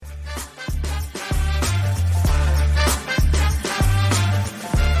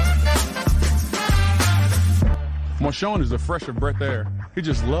Sean is a fresh of breath air. He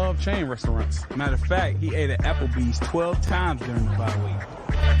just loved chain restaurants. Matter of fact, he ate at Applebee's 12 times during the bye week.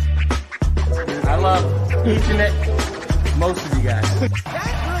 I love each and most of you guys. That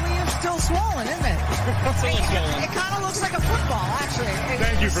really is still swollen, isn't it? It kind of looks like a football, actually.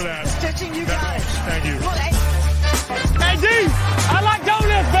 Thank you for that. Stitching, you got it. Thank you. Look, Hey, D, I like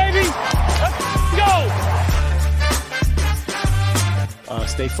donuts, baby. Let's go.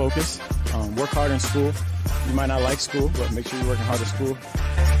 Stay focused. Work hard in school. You might not like school, but make sure you're working hard at school.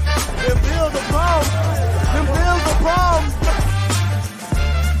 Them bills are bomb. Them bills are bomb.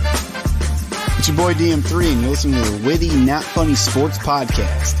 It's your boy DM3, and you're listening to the Witty Not Funny Sports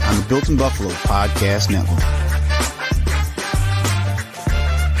Podcast on the Built in Buffalo Podcast Network.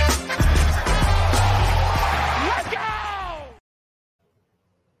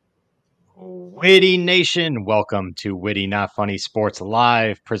 Witty Nation, welcome to Witty Not Funny Sports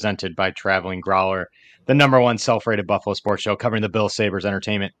Live, presented by Traveling Growler, the #1 self-rated Buffalo sports show covering the Bills, Sabres,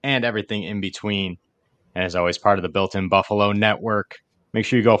 entertainment, and everything in between. And as always, part of the Built-in Buffalo Network. Make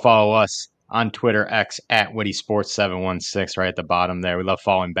sure you go follow us on Twitter, X, at WittySports716, right at the bottom there. We love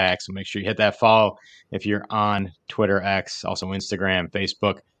following back, so make sure you hit that follow if you're on Twitter, X, also Instagram,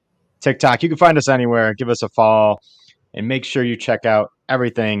 Facebook, TikTok. You can find us anywhere. Give us a follow, and make sure you check out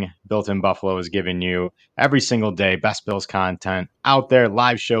everything Built-in Buffalo is giving you every single day. Best Bills content out there,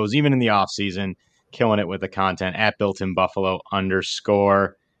 live shows, even in the off season, killing it with the content at BuiltInBuffalo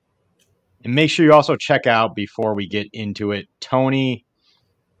 _. And make sure you also check out, before we get into it, Tony,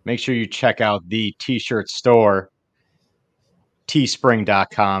 make sure you check out the t-shirt store,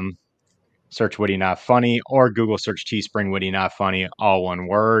 teespring.com. Search Witty Not Funny, or Google search Teespring Witty Not Funny, all one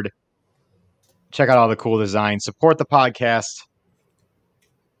word. Check out all the cool designs. Support the podcast.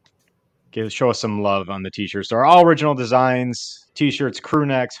 Show us some love on the t-shirt store. All original designs, t-shirts, crew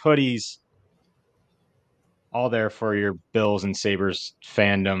necks, hoodies, all there for your Bills and Sabres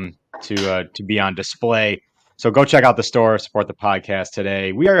fandom to be on display. So go check out the store, support the podcast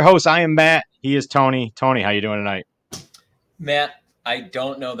today. We are your hosts. I am Matt. He is Tony. Tony, how you doing tonight? Matt, I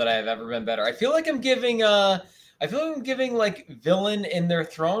don't know that I have ever been better. I feel like I'm giving like villain in their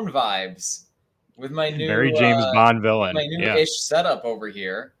throne vibes with my new very James Bond villain. My new-ish setup over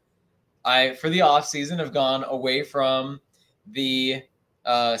here. I, for the off season, have gone away from the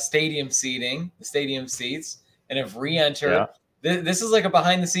stadium seating, the stadium seats, and have re-entered. Yeah. This is like a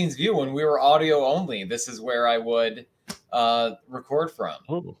behind-the-scenes view. When we were audio only, this is where I would record from.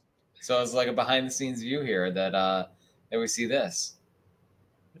 Ooh. So it's like a behind-the-scenes view here that we see this.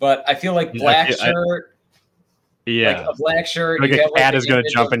 But I feel like black shirt. Yeah, like a black shirt. Like a cat is going to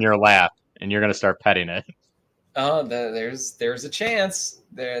jump in your lap, and you're going to start petting it. Oh, there's a chance.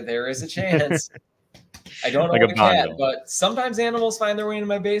 There is a chance. I don't know like a cat, but sometimes animals find their way into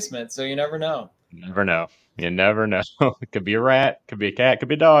my basement, so you never know. You never know. It could be a rat, could be a cat, could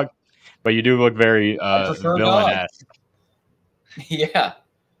be a dog. But you do look very villain-esque. Yeah.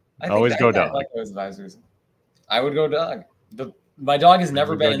 Always go dog. I like those advisors. I would go dog. My dog has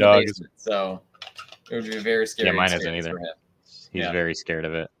never been in the basement, so it would be very scary. Yeah, mine isn't either. He's very scared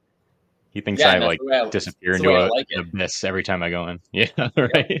of it. He thinks I disappear into an abyss every time I go in. Yeah,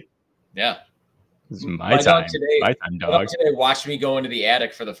 right. Yeah. This is my time. My time, dog. My dog today watched me go into the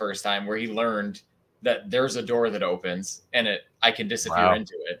attic for the first time, where he learned that there's a door that opens and I can disappear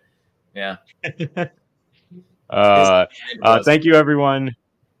into it. Yeah. Thank you, everyone.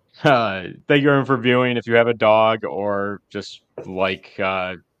 Thank you, everyone, for viewing. If you have a dog or just like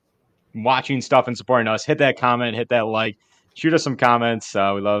watching stuff and supporting us, hit that comment, hit that like, shoot us some comments.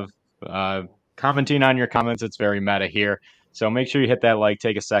 We love commenting on your comments. It's very meta here. So make sure you hit that like,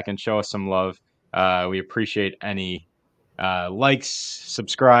 take a second, show us some love. We appreciate any likes,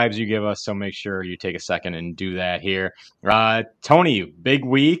 subscribes you give us. So make sure you take a second and do that here. Tony, big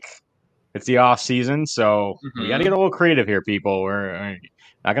week. It's the off season. So we got to get a little creative here, people. We're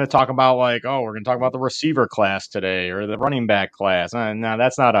not going to talk about we're going to talk about the receiver class today or the running back class. No,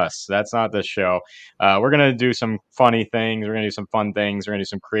 that's not us. That's not this show. We're going to do some funny things. We're going to do some fun things. We're going to do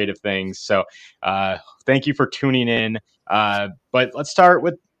some creative things. So thank you for tuning in. But let's start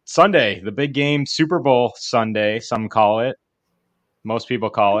with Sunday, the big game, Super Bowl Sunday. Some call it. Most people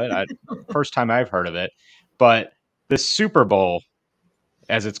call it. First time I've heard of it. But the Super Bowl,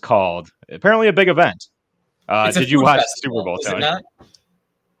 as it's called, apparently a big event. Did you watch the Super Bowl, Tony?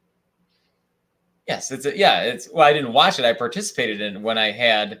 Yes, well, I didn't watch it. I participated in it when I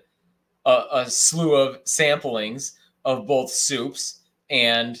had a slew of samplings of both soups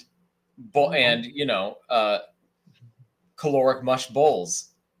and caloric mush bowls.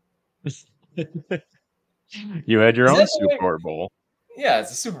 You had your own Super Bowl. Yeah,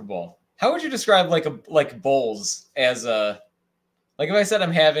 it's a Super Bowl. How would you describe like bowls as a like if I said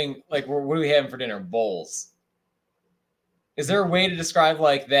I'm having like what are we having for dinner? Bowls. Is there a way to describe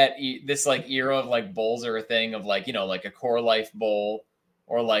like that this like era of like bowls are a thing of like like a Core Life bowl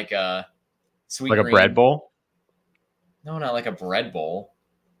or like a sweet Like green a bread bowl? No, not like a bread bowl.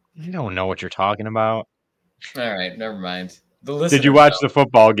 You don't know what you're talking about. All right, never mind. Did you watch the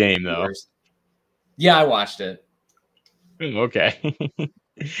football game though? Yeah, I watched it. Okay.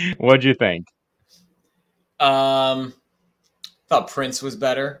 What'd you think? Thought Prince was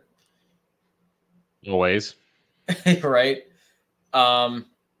better. Always. Right. What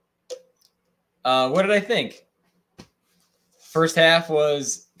did I think? First half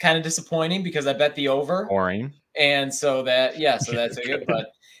was kind of disappointing because I bet the over. Boring. And so that's a good,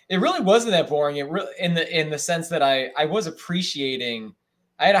 but it really wasn't that boring. It really in the sense that I was appreciating.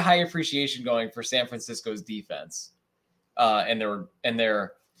 I had a high appreciation going for San Francisco's defense, and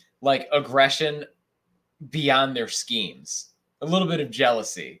their like aggression beyond their schemes. A little bit of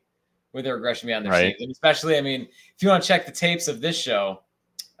jealousy with their aggression beyond their schemes, and especially, I mean, if you want to check the tapes of this show,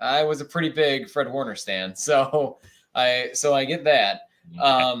 I was a pretty big Fred Warner stan, so I get that.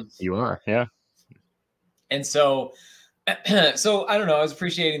 You are, yeah. And so I don't know. I was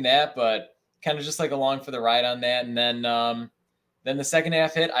appreciating that, but kind of just like along for the ride on that. And then the second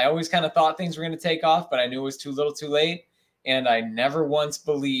half hit. I always kind of thought things were going to take off, but I knew it was too little, too late. And I never once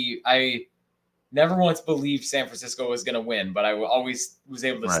believed San Francisco was going to win, but I always was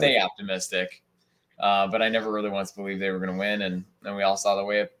able to stay optimistic. But I never really once believed they were going to win, and then we all saw the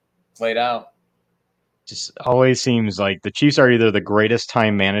way it played out. Just always seems like the Chiefs are either the greatest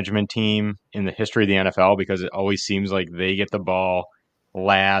time management team in the history of the NFL because it always seems like they get the ball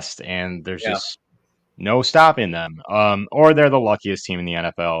last and there's just no stopping them. Or they're the luckiest team in the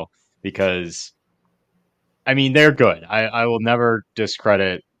NFL because, I mean, they're good. I will never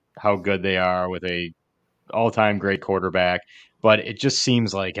discredit how good they are with a all-time great quarterback, but it just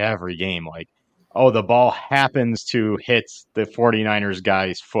seems like every game, like, oh, the ball happens to hit the 49ers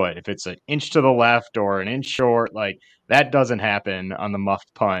guy's foot. If it's an inch to the left or an inch short, like that doesn't happen on the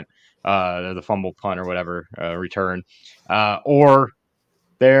muffed punt, or the fumble punt or whatever return. Or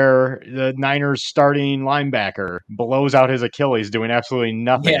the Niners starting linebacker blows out his Achilles doing absolutely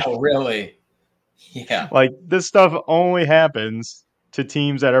nothing. Yeah, really. Yeah. Like this stuff only happens to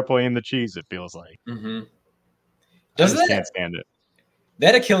teams that are playing the Chiefs, it feels like. Mm-hmm. Can't stand it.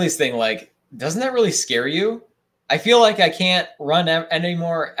 That Achilles thing, like, doesn't that really scare you? I feel like I can't run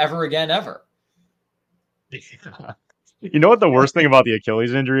anymore ever again, ever. You know what the worst thing about the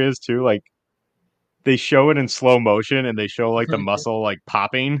Achilles injury is too? Like they show it in slow motion and they show like the muscle like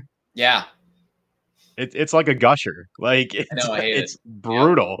popping. Yeah. It's like a gusher. Like it's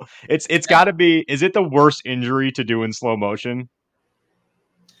brutal. Yeah. It's gotta be, is it the worst injury to do in slow motion?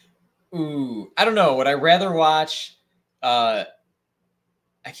 Ooh, I don't know. Would I rather watch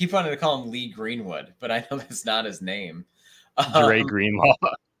I keep wanting to call him Lee Greenwood, but I know that's not his name. Dre Greenlaw.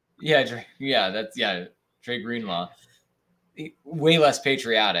 Yeah, Dre Greenlaw. Way less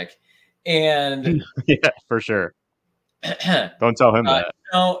patriotic. And yeah, for sure. Don't tell him that.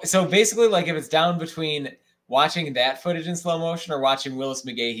 No, so basically, like if it's down between watching that footage in slow motion or watching Willis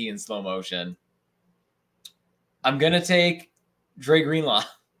McGahee in slow motion, I'm gonna take Dre Greenlaw.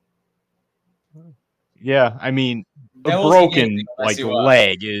 Yeah, I mean, a broken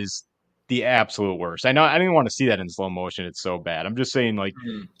leg is the absolute worst. I know I didn't want to see that in slow motion. It's so bad. I'm just saying, like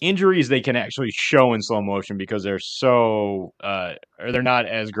injuries they can actually show in slow motion because they're so, or they're not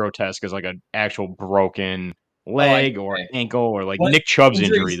as grotesque as like an actual broken leg or ankle or like Nick Chubb's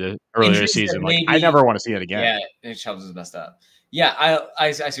injury earlier this season. Like I never want to see it again. Yeah, Nick Chubb's is messed up. Yeah,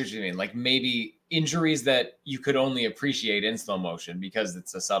 I see what you mean. Like maybe injuries that you could only appreciate in slow motion because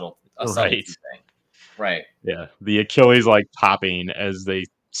it's a subtle thing. Right. Yeah. The Achilles like popping as they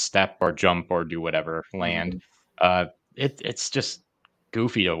step or jump or do whatever, land. It's just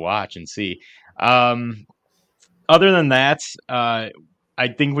goofy to watch and see. Other than that, I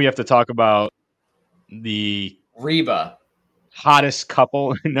think we have to talk about the Reba hottest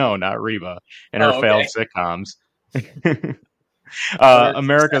couple. No, not Reba and her failed sitcoms.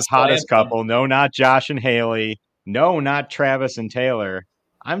 America's hottest couple. No, not Josh and Haley. No, not Travis and Taylor.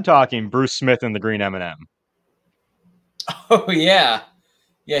 I'm talking Bruce Smith and the Green M&M. Oh yeah,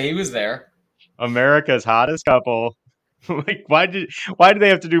 he was there. America's hottest couple. Like, why did they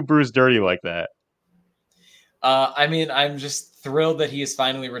have to do Bruce dirty like that? I mean, I'm just thrilled that he has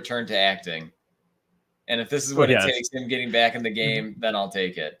finally returned to acting, and if this is what it takes him getting back in the game, then I'll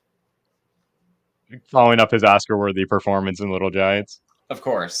take it. Following up his Oscar-worthy performance in Little Giants. Of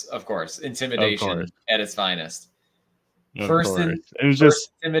course, intimidation at its finest. Of First, course. It was first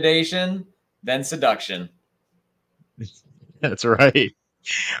just intimidation, then seduction. that's right.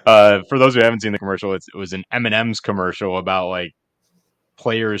 For those who haven't seen the commercial, it was an M&M's commercial about like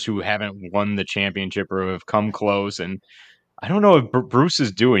players who haven't won the championship or have come close. And I don't know what Bruce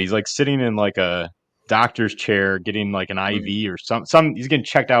is doing. He's like sitting in like a doctor's chair, getting like an IV or some. He's getting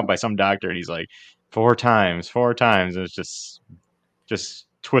checked out by some doctor, and he's like 4 times. And it's just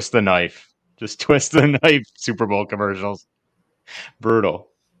twist the knife, just twist the knife. Super Bowl commercials, brutal.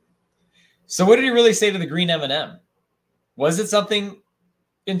 So, what did he really say to the green M&M? Was it something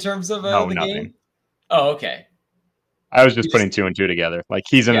in terms of No, the nothing. game? Oh, okay. I was just putting 2 and 2 together. Like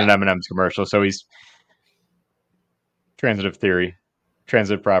he's in an M&M's commercial, so he's transitive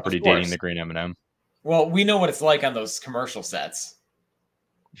property dating the green M&M. Well, we know what it's like on those commercial sets.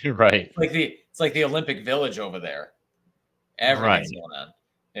 You're right. It's like the Olympic Village over there. Everything's going on.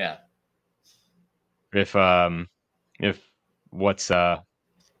 Yeah. If what's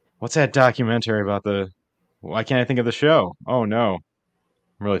that documentary about why can't I think of the show? Oh no.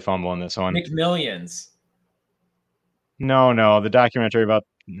 I'm really fumbling this one. McMillions. No, the documentary about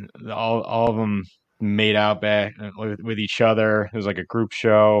all of them made out back with each other. It was like a group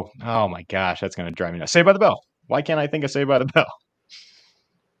show. Oh my gosh, that's gonna drive me nuts. Saved by the Bell. Why can't I think of Saved by the Bell?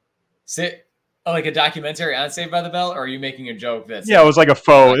 Like a documentary on Saved by the Bell, or are you making a joke that's it was like a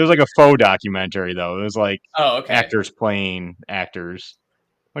faux. It was like a faux documentary though. It was like actors playing actors,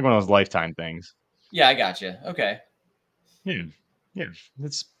 like one of those Lifetime things. Yeah, I got you. Okay. Yeah.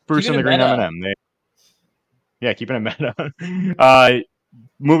 It's Bruce and the Green M&M. Keeping it meta.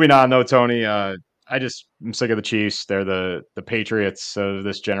 Moving on though, Tony. I'm sick of the Chiefs. They're the Patriots of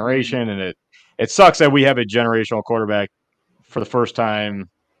this generation, and it sucks that we have a generational quarterback for the first time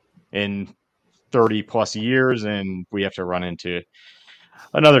in 30 plus years, and we have to run into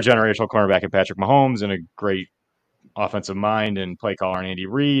another generational cornerback in Patrick Mahomes and a great offensive mind and play caller in Andy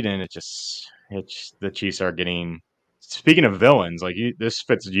Reid, and the Chiefs are getting. Speaking of villains, like this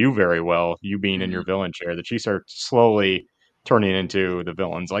fits you very well. You being in your villain chair, the Chiefs are slowly turning into the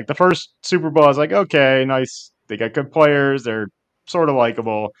villains. Like the first Super Bowl, I was like, okay, nice. They got good players. They're sort of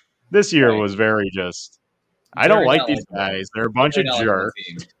likable. This year was very just. I don't like these guys. They're a bunch of jerks.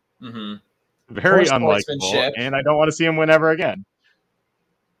 Very unlikable, and I don't want to see them win ever again.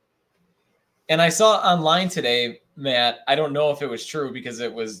 And I saw online today, Matt, I don't know if it was true because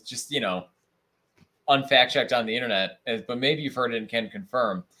it was just, unfact-checked on the internet, but maybe you've heard it and can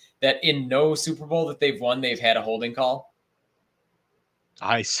confirm that in no Super Bowl that they've won, they've had a holding call.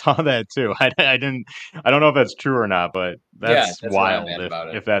 I saw that too. I don't know if that's true or not, but that's wild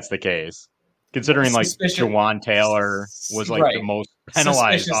if that's the case. Considering like Jawan Taylor was like the most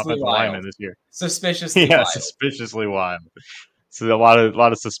penalized offensive lineman this year. Suspiciously wild. Suspiciously wild. So a lot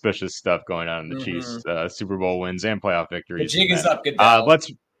of suspicious stuff going on in the Chiefs Super Bowl wins and playoff victories. The jig is up, Goodell.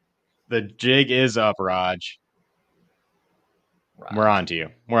 The jig is up, Raj. We're on to you.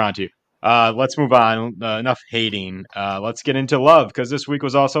 Let's move on. Enough hating. Let's get into love because this week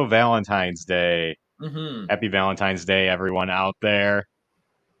was also Valentine's Day. Happy Valentine's Day, everyone out there.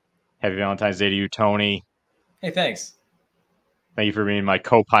 Happy Valentine's Day to you, Tony. Hey, thanks. Thank you for being my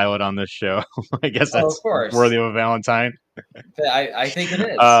co-pilot on this show. I guess that's worthy of a Valentine. I think it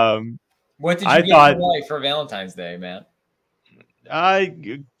is. What did you get your wife for Valentine's Day, man?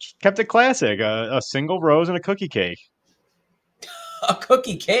 I kept it classic. A single rose and a cookie cake. A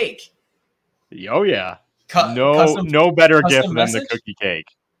cookie cake? Oh, yeah. No better gift than the cookie cake.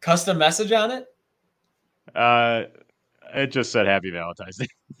 Custom message on it? It just said Happy Valentine's Day.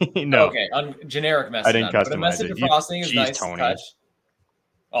 No. Okay, generic message. I didn't customize it. But a message of frosting is nice to touch.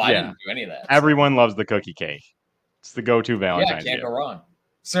 Oh, I didn't do any of that. Everyone loves the cookie cake. It's the go-to Valentine's Day. Yeah, can't go wrong.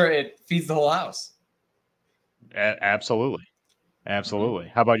 Sir, it feeds the whole house. Absolutely.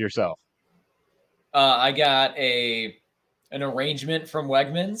 How about yourself? I got an arrangement from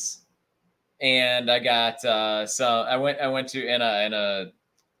Wegmans, and I got I went to a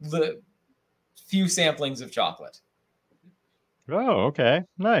few samplings of chocolate. Oh, okay,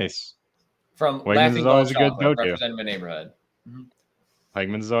 nice. From Wegmans Laughing is always a good go-to. Representing my neighborhood.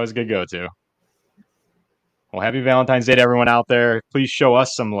 Wegmans is always a good go-to. Well, happy Valentine's Day to everyone out there. Please show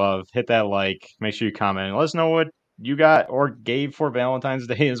us some love. Hit that like. Make sure you comment and let us know what you got or gave for Valentine's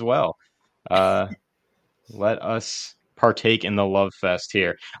Day as well. Let us partake in the love fest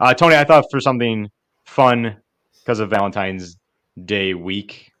here. Tony, I thought for something fun because of Valentine's Day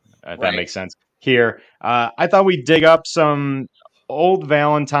week, if that makes sense. Here, I thought we'd dig up some old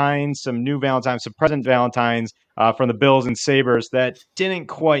Valentines, some new Valentines, some present Valentines from the Bills and Sabres that didn't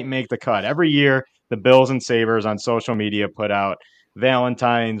quite make the cut. Every year, the Bills and Sabres on social media put out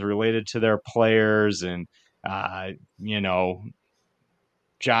Valentines related to their players, and You know,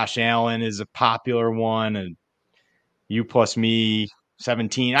 Josh Allen is a popular one, and you plus me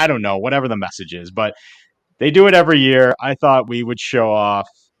 17. I don't know, whatever the message is, but they do it every year. I thought we would show off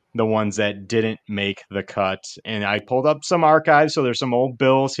the ones that didn't make the cut, and I pulled up some archives. So there's some old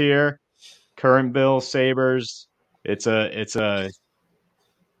Bills here, current Bills, Sabres. It's a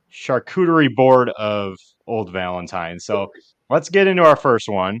charcuterie board of old Valentines. So let's get into our first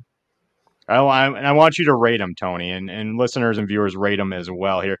one. I want you to rate them, Tony, and listeners and viewers rate them as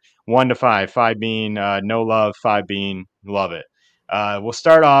well here. 1 to 5, 5 being no love, 5 being love it. We'll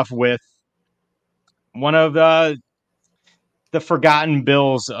start off with one of the forgotten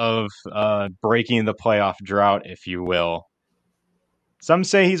Bills of breaking the playoff drought, if you will. Some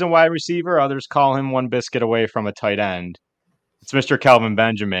say he's a wide receiver. Others call him one biscuit away from a tight end. It's Mr. Kelvin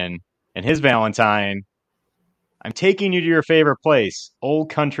Benjamin and his Valentine. I'm taking you to your favorite place,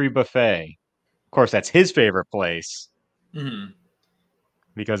 Old Country Buffet. Of course, that's his favorite place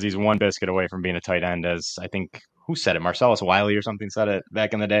because he's one biscuit away from being a tight end, as I think, who said it? Marcellus Wiley or something said it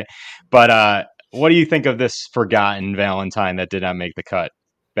back in the day. But what do you think of this forgotten Valentine that did not make the cut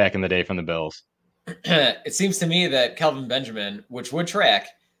back in the day from the Bills? It seems to me that Kelvin Benjamin, which would track,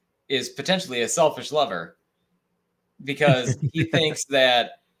 is potentially a selfish lover because he thinks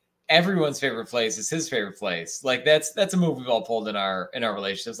that everyone's favorite place is his favorite place. Like that's a move we've all pulled in our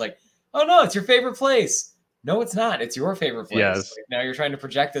relationships. Like, oh no, it's your favorite place. No, it's not. It's your favorite place. Yes. Like, now you're trying to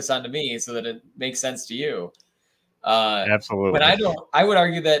project this onto me so that it makes sense to you. Absolutely. When I would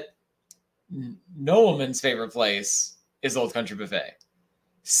argue that no woman's favorite place is Old Country Buffet.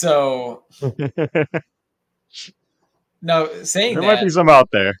 So now saying there that, might be some out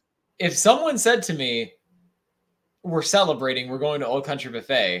there. If someone said to me, we're celebrating, we're going to Old Country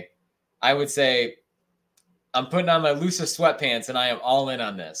Buffet, I would say, I'm putting on my loosest sweatpants and I am all in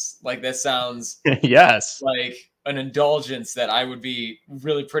on this. Like, that sounds yes, like an indulgence that I would be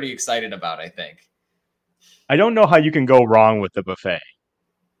really pretty excited about, I think. I don't know how you can go wrong with the buffet.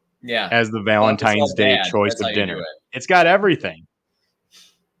 Yeah. As the Valentine's Day choice of dinner. It's got everything.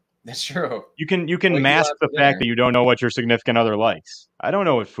 That's true. You can mask the fact that you don't know what your significant other likes. I don't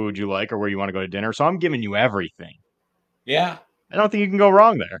know what food you like or where you want to go to dinner, so I'm giving you everything. Yeah. I don't think you can go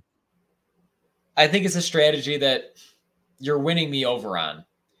wrong there. I think it's a strategy that you're winning me over on.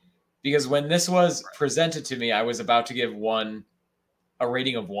 Because when this was presented to me, I was about to give a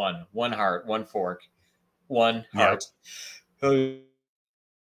rating of 1. 1 heart, 1 fork, 1 heart. Yep.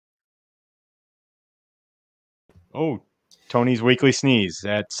 Oh, Tony's weekly sneeze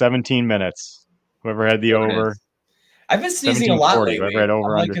at 17 minutes. Whoever had the over. I've been sneezing a lot lately. Whoever had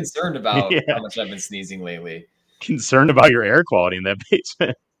over I'm under. concerned about how much I've been sneezing lately. Concerned about your air quality in that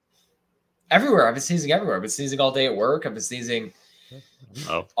basement. Everywhere. I've been sneezing everywhere. I've been sneezing all day at work. I've been sneezing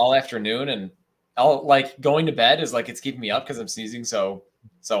all afternoon, and going to bed is like it's keeping me up because I'm sneezing so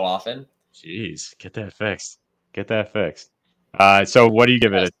often. Jeez, get that fixed. So what do you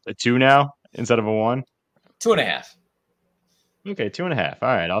give it? A 2 now instead of a 1? 2.5. Okay, 2.5. All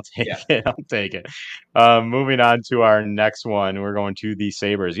right, I'll take it. Moving on to our next one, we're going to the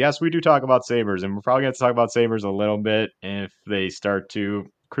Sabres. Yes, we do talk about Sabres, and we're probably going to talk about Sabres a little bit if they start to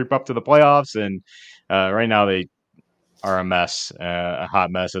creep up to the playoffs. And right now they are a mess, a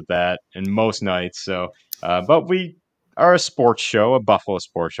hot mess at that, and most nights. So, but we are a sports show, a Buffalo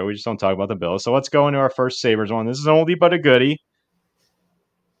sports show. We just don't talk about the Bills. So let's go into our first Sabres one. This is an oldie but a goodie.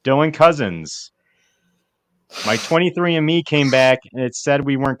 Dylan Cousins. My 23andMe came back and it said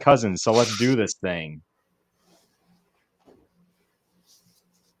we weren't cousins, so let's do this thing.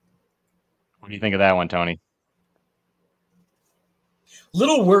 What do you think of that one, Tony?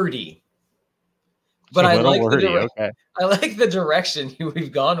 Little wordy. But I like okay. I like the direction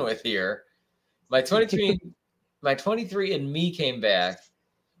we've gone with here. My 23andMe came back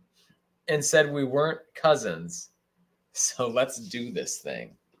and said we weren't cousins. So let's do this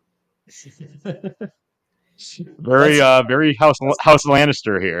thing. Very House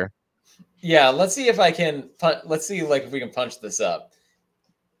Lannister here. Yeah, let's see if I can. Let's see, if we can punch this up.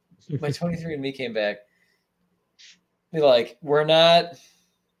 My 23andMe came back. Be like, we're not.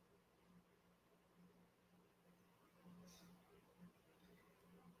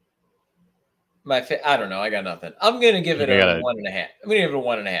 I don't know. I got nothing. I'm gonna give it a 1.5. I'm gonna give it a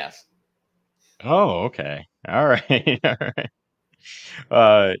 1.5. Oh, okay. All right. All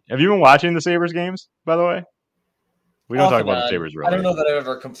right. Have you been watching the Sabres games, by the way? We don't talk about the Sabres really. I don't know that I've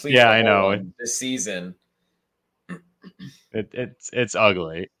ever completed I know this season. It's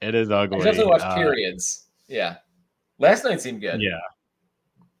ugly. It is ugly. I definitely watch periods. Yeah. Last night seemed good. Yeah.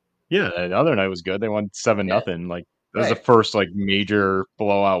 Yeah, the other night was good. They won 7-0. Like that was the first major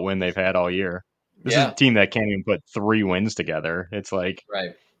blowout win they've had all year. This is a team that can't even put 3 wins together. It's like,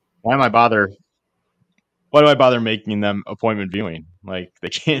 right. Why do I bother making them appointment viewing? Like, they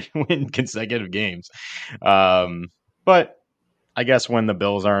can't win consecutive games. But I guess when the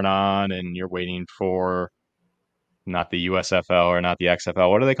Bills aren't on and you're waiting for not the USFL or not the XFL,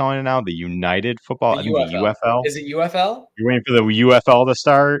 what are they calling it now? The United Football? I think the UFL. Is it UFL? You're waiting for the UFL to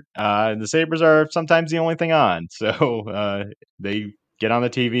start. The Sabres are sometimes the only thing on. So they get on the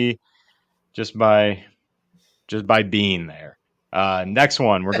TV just by being there. Next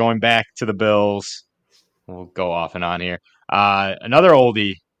one, we're going back to the Bills. We'll go off and on here. Another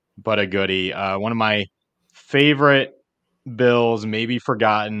oldie, but a goodie. One of my favorite Bills, maybe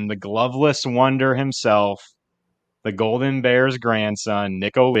forgotten, the gloveless wonder himself, the Golden Bears grandson,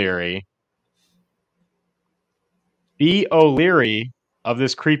 Nick O'Leary. Be O'Leary of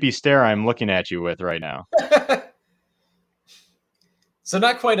this creepy stare I'm looking at you with right now. So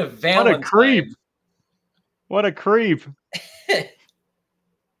not quite a Valentine. What a creep. What a creep.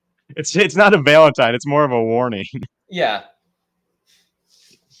 It's not a Valentine. It's more of a warning. Yeah.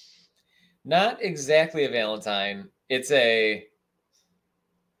 Not exactly a Valentine. It's a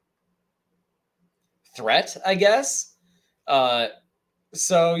threat, I guess.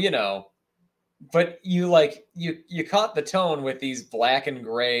 So, but you caught the tone with these black and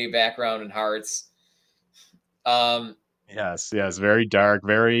gray background and hearts. Yes, very dark,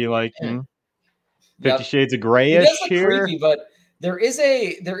 very 50 Yep. Shades of Grayish here. Creepy, but there is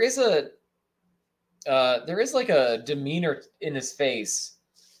like a demeanor in his face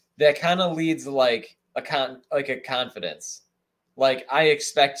that kind of leads like a confidence. Like, I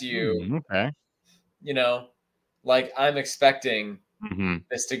expect you, okay. Like, I'm expecting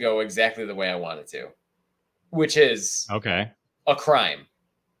this to go exactly the way I want it to, which is okay, a crime.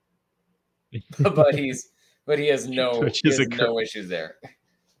 but he has no issues there.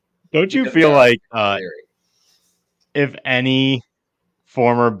 Don't you feel like if any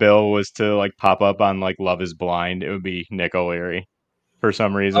former Bill was to pop up on Love Is Blind, it would be Nick O'Leary for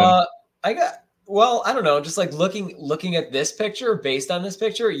some reason? I don't know. Just looking at this picture, based on this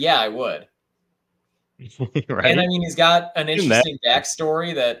picture, yeah, I would. Right. And I mean, he's got an interesting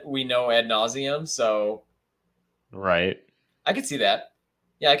backstory that we know ad nauseum. So, right. I could see that.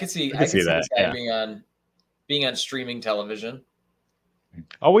 Yeah, I could see that, this guy being on streaming television.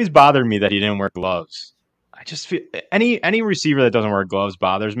 Always bothered me that he didn't wear gloves. I just feel any receiver that doesn't wear gloves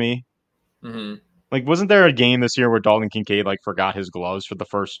bothers me. Mm-hmm. Wasn't there a game this year where Dalton Kincaid forgot his gloves for the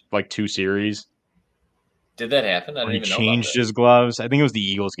first 2 series? Did that happen? I didn't even know. He changed his gloves. I think it was the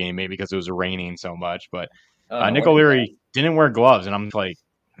Eagles game, maybe because it was raining so much. But Nick O'Leary didn't wear gloves, and I'm like,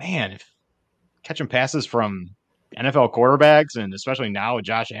 man, catching passes from NFL quarterbacks, and especially now with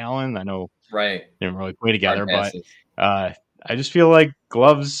Josh Allen, I know didn't really play together, but I just feel like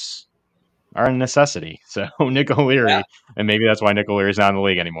gloves are a necessity. So Nick O'Leary, and maybe that's why Nick O'Leary's not in the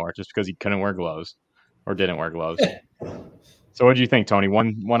league anymore, just because he couldn't wear gloves or didn't wear gloves. So what do you think, Tony?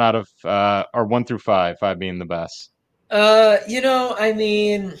 One out of or 1 through 5, 5 being the best. I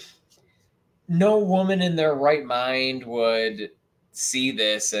mean, no woman in their right mind would see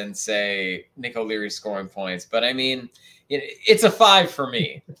this and say Nick O'Leary scoring points, but I mean, it's a 5 for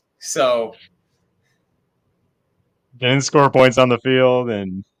me. So didn't score points on the field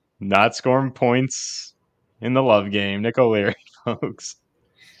and not scoring points in the love game. Nick O'Leary, folks.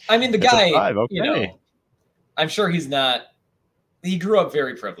 I mean, the guy, 5, okay. I'm sure he's not. He grew up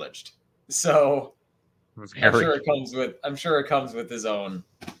very privileged, so I'm sure it comes with his own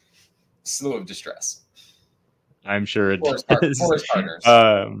slew of distress. I'm sure it does. For his partners.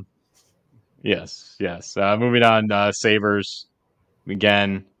 Yes. Moving on, Sabres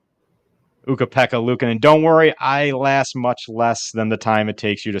again. Ukko-Pekka Luukkonen. Don't worry, I last much less than the time it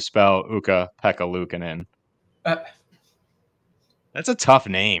takes you to spell Ukko-Pekka Luukkonen. That's a tough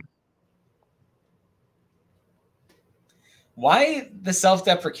name. Why the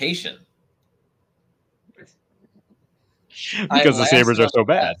self-deprecation? Because the Sabres are so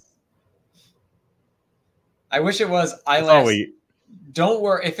bad. I wish it was I last. Don't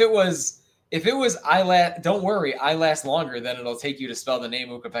worry. If it was I last. Don't worry, I last longer than it'll take you to spell the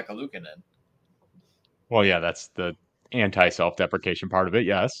name Ukko-Pekka Luukkonen. Well, yeah, that's the anti-self-deprecation part of it.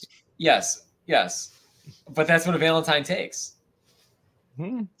 Yes. But that's what a Valentine takes.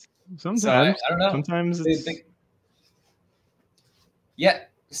 Sometimes. So I don't know. Sometimes it's. Yeah,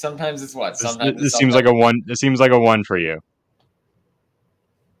 sometimes it's what. Sometimes this seems like a 1. This seems like a 1 for you.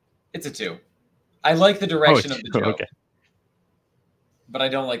 It's a 2. I like the direction of the joke, okay. But I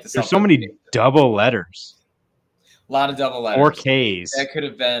don't like the. There's so many double letters. A lot of double letters. 4 Ks. That could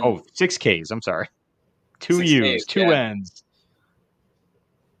have been. 6 Ks. I'm sorry. 2 U's, 2 N's,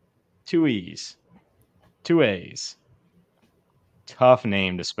 2 E's. 2 A's. Tough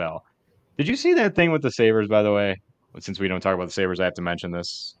name to spell. Did you see that thing with the Sabres, by the way? Since we don't talk about the Sabres, I have to mention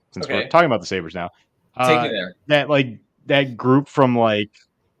this since we're talking about the Sabres now. Take me there. That group from like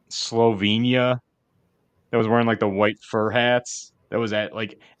Slovenia that was wearing like the white fur hats that was at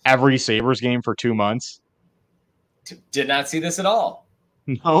like every Sabres game for 2 months. Did not see this at all.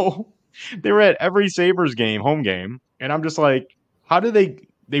 No, they were at every Sabres game, home game, and I'm just like, how do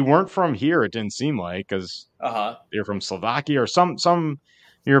they weren't from here? It didn't seem like, because they're from Slovakia or some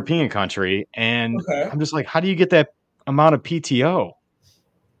European country, and I'm just like, how do you get that amount of PTO?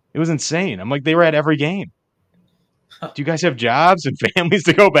 It was insane. I'm like, they were at every game. Do you guys have jobs and families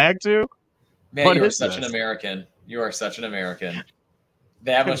to go back to? Man, you are such an American. You are such an American.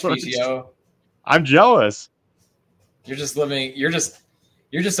 That much PTO. I'm jealous. You're just living. You're just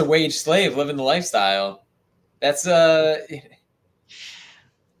a wage slave living the lifestyle. That's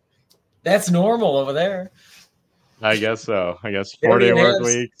normal over there. I guess so. I guess 4-day work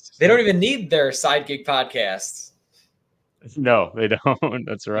weeks. They don't even need their side gig podcasts. No, they don't.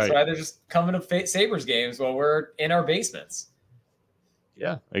 That's right. That's why they're just coming to Sabres games while we're in our basements.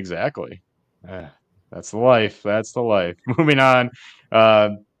 Yeah, exactly. That's the life. That's the life. Moving on.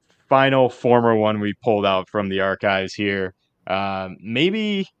 Final former one we pulled out from the archives here.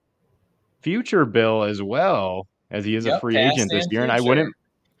 Maybe future Bill as well, as he is a free agent this year, and I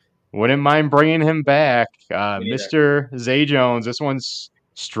wouldn't mind bringing him back. Mr. Zay Jones. This one's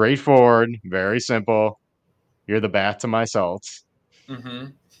straightforward, very simple. You're the bath to my salts.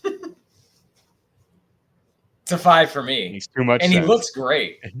 Mm-hmm. It's a 5 for me. Makes too much sense. He looks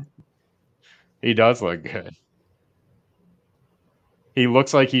great. He does look good. He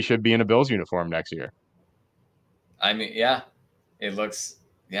looks like he should be in a Bills uniform next year. I mean, yeah. It looks,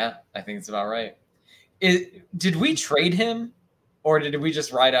 I think it's about right. Did we trade him, or did we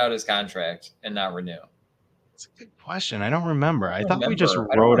just ride out his contract and not renew? That's a good question. I don't remember. I thought we just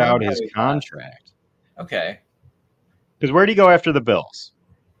wrote out his contract. Okay. Because where did he go after the Bills?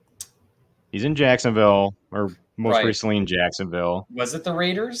 He's in Jacksonville, or most recently in Jacksonville. Was it the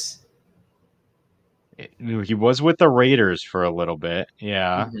Raiders? He was with the Raiders for a little bit.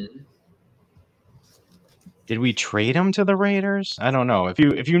 Yeah. Mm-hmm. Did we trade him to the Raiders? I don't know. If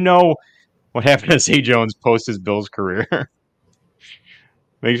you know what happened to Zay Jones post his Bills career,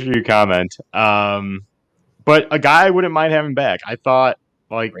 make sure you comment. But a guy I wouldn't mind having back. I thought,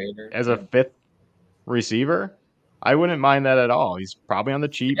 like, as a 5th receiver, I wouldn't mind that at all. He's probably on the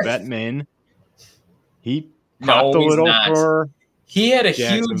cheap, bet him in. He popped a little for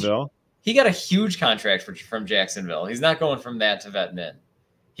Jacksonville. He got a huge contract from Jacksonville. He's not going from that to vet min.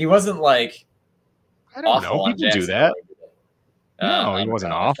 He wasn't like I don't know. People do that. No, he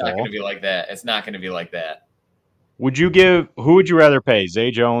wasn't awful. It's not going to be like that. It's not going to be like that. Who would you rather pay,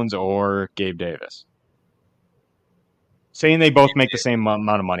 Zay Jones or Gabe Davis? Saying they both make the same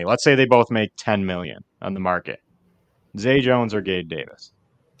amount of money. Let's say they both make $10 million on the market. Zay Jones or Gabe Davis?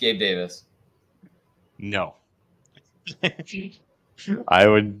 Gabe Davis. No. I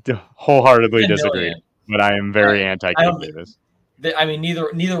would wholeheartedly disagree, but I am very anti-Gabe Davis. I mean,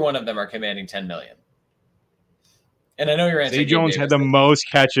 neither one of them are commanding $10 million. And I know you're anti-Gabe Zay Jones had the most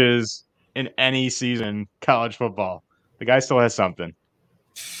catches in any season college football. The guy still has something.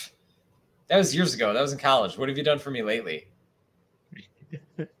 That was years ago. That was in college. What have you done for me lately?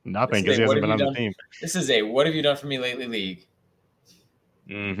 Nothing, because he hasn't been on the team. This is a what have you done for me lately league.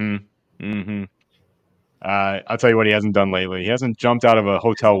 I'll tell you what he hasn't done lately. He hasn't jumped out of a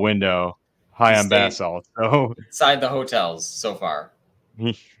hotel window high on bath salts. So inside the hotels so far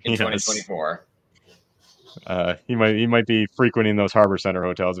in 2024. He might be frequenting those Harbor Center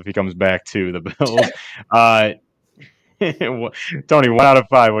hotels if he comes back to the Bills. Tony, 1 out of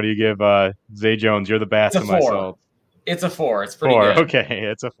 5. What do you give Zay Jones? You're the bath to my salts. It's a 4. It's pretty 4. good. Okay,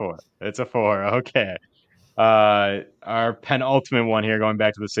 it's a 4. It's a 4. Okay. Our penultimate one here, going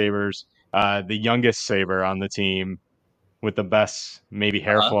back to the Sabres. The youngest Sabre on the team with the best maybe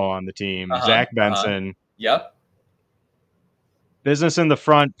hair flow on the team, Zach Benson. Yep. Business in the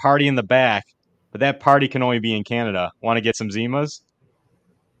front, party in the back, but that party can only be in Canada. Want to get some Zimas?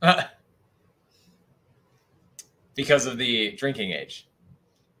 Because of the drinking age.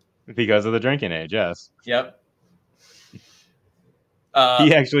 Because of the drinking age, yes. Yep.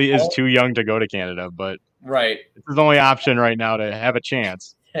 He actually is too young to go to Canada, but it's his only option right now to have a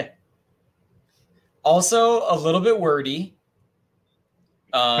chance. Also, a little bit wordy.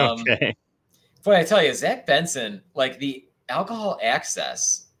 Okay. But I tell you, Zach Benson, like the alcohol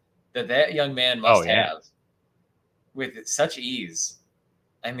access that young man must have with such ease.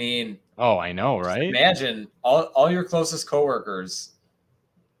 I mean, I know, right? Imagine all your closest coworkers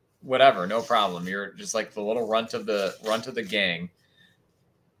whatever, no problem. You're just like the little runt of the gang.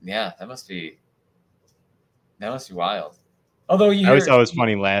 Yeah, that must be wild. Although I always thought it was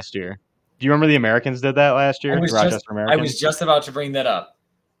funny last year. Do you remember the Americans did that last year? The Rochester Americans. I was just about to bring that up.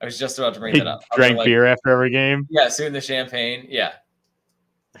 They drank beer after every game. Yeah, soon the champagne. Yeah.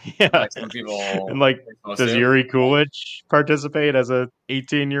 Yeah. Like some people. And like, does Yuri Coolidge participate as a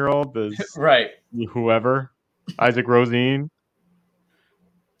 18-year-old? Does right. Whoever, Isaac Rosine?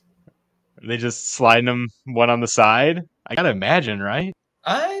 They just sliding them one on the side. I gotta imagine, right?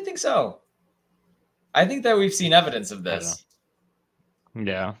 I think so. I think that we've seen evidence of this.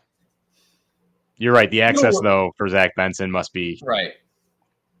 Yeah. You're right. The access, though, for Zach Benson must be... Right.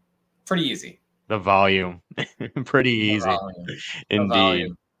 Pretty easy. The volume. Pretty easy. Volume. Indeed.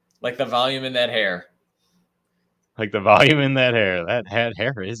 Volume. Like the volume in that hair. Like the volume in that hair. That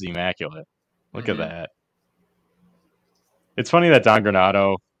hair is immaculate. Look at that. It's funny that Don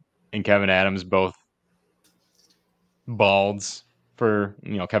Granato and Kevin Adams both balds for,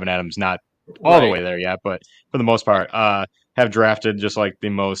 Kevin Adams not all the way there yet, but for the most part, have drafted just like the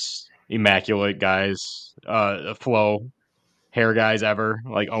most immaculate guys, flow hair guys ever,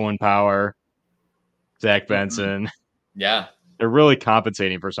 like Owen Power, Zach Benson. Yeah. They're really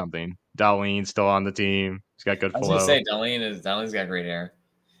compensating for something. Darlene's still on the team. He's got good flow. I was going to say, Darlene's got great hair.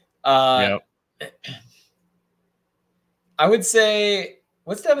 Yep. I would say,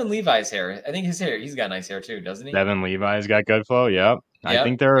 what's Devin Levi's hair? I think his hair, he's got nice hair too, doesn't he? Devin Levi's got good flow. Yep. I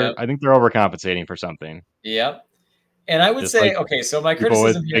think they're overcompensating for something. Yep. And I would say, okay, so my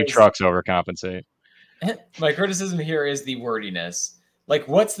criticism here big trucks overcompensate. My criticism here is the wordiness. Like,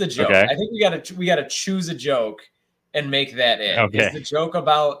 what's the joke? Okay. I think we gotta choose a joke and make that it. Okay. Is the joke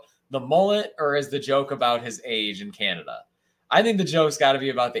about the mullet or is the joke about his age in Canada? I think the joke's got to be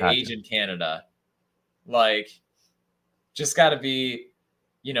about the age in Canada. Like, just got to be,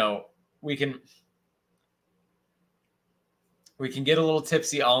 we can get a little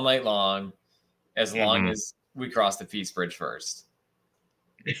tipsy all night long as long as we cross the Peace Bridge first.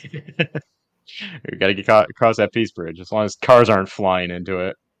 You got to get across that Peace Bridge as long as cars aren't flying into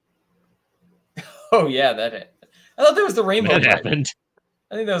it. Oh, yeah, I thought that was the Rainbow Bridge. Happened.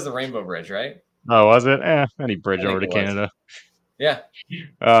 I think that was the Rainbow Bridge, right? Oh, was it? Any bridge over to Canada. Yeah.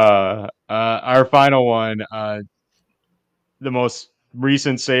 Our final one, the most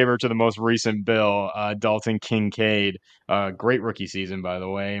recent Sabre to the most recent Bill, Dalton Kincaid. Great rookie season, by the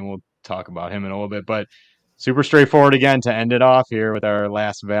way, and we'll talk about him in a little bit. But super straightforward again to end it off here with our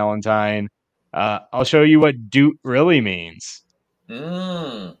last Valentine. I'll show you what doot really means.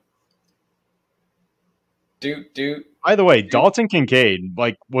 Doot. By the way, Dalton Kincaid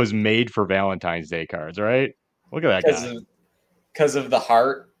was made for Valentine's Day cards, right? Look at that guy. Because of the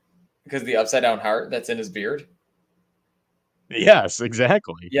heart, because the upside down heart that's in his beard. Yes,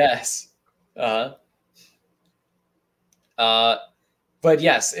 exactly. Yes. But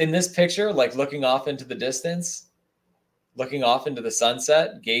yes, in this picture, like looking off into the distance, looking off into the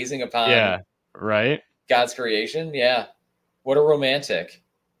sunset, gazing upon God's creation. Yeah. What a romantic.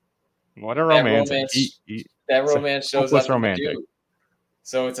 What a romantic. That romance shows up romantic.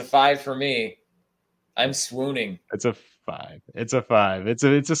 So it's a 5 for me. I'm swooning. It's a 5. It's a 5. It's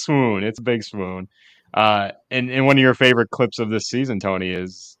a swoon. It's a big swoon. And one of your favorite clips of this season, Tony,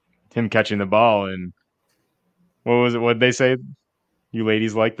 is him catching the ball. And what was it? What did they say? You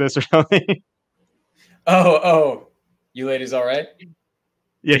ladies like this or something? Oh, you ladies all right?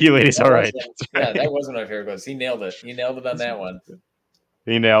 Yeah, you ladies all right. Yeah, that was one of my favorite quotes. He nailed it. He nailed it on that one.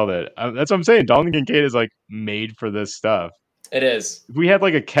 He nailed it. That's what I'm saying. Dalton Kincaid is made for this stuff. It is. If we had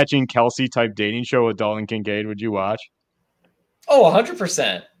a Catching Kelsey type dating show with Dalton Kincaid, would you watch? Oh,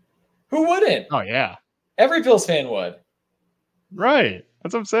 100%. Who wouldn't? Oh, yeah. Every Bills fan would. Right.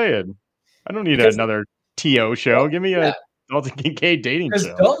 That's what I'm saying. I don't need another TO show. Give me a Dalton Kincaid dating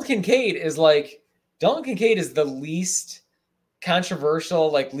show. Dalton Kincaid is the least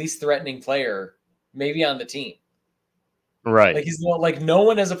controversial, least threatening player maybe on the team. Right. He's no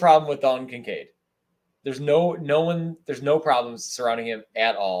one has a problem with Dalton Kincaid. There's no problems surrounding him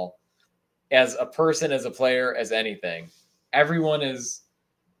at all. As a person, as a player, as anything. Everyone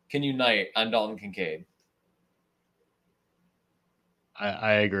can unite on Dalton Kincaid.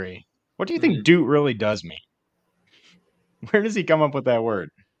 I agree. What do you think doot really does mean? Where does he come up with that word?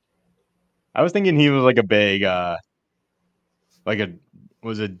 I was thinking he was a big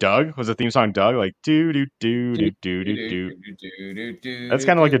was it Doug? Was the theme song Doug? Do do do do do do do. That's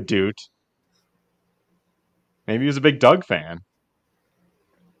kind of like a doot. Maybe he was a big Doug fan.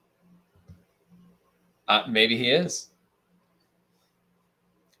 Maybe he is.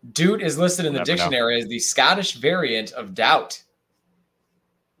 Doot is listed in the dictionary as the Scottish variant of doubt.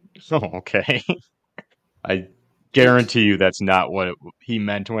 Oh, okay. I guarantee you that's not what he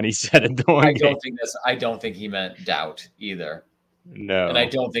meant when he said it. I don't think he meant doubt either. No. And I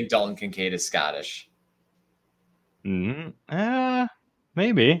don't think Dalton Kincaid is Scottish.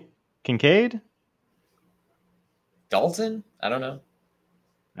 Maybe. Kincaid? Dalton? I don't know.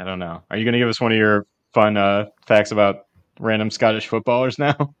 Are you going to give us one of your fun facts about random Scottish footballers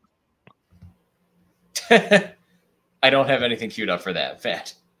now? I don't have anything queued up for that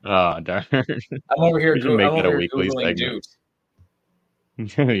fact. Oh, darn. I'm over here, Googling Dude.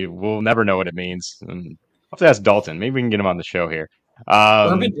 We'll never know what it means. I'll have to ask Dalton. Maybe we can get him on the show here.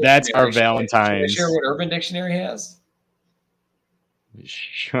 That's our Valentine's. Should I share what Urban Dictionary has?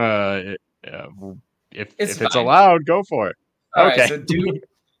 If it's allowed, go for it. All okay. Right, so dude.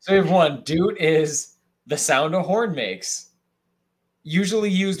 So we have one. Doot is the sound a horn makes. Usually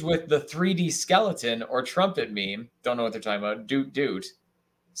used with the 3D skeleton or trumpet meme. Don't know what they're talking about. Doot, doot.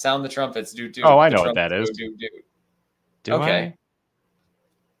 Sound the trumpets. Doot, doot. Oh, I know what that is. Doot, doot. Do I?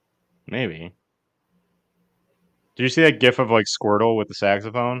 Maybe. Did you see that gif of like Squirtle with the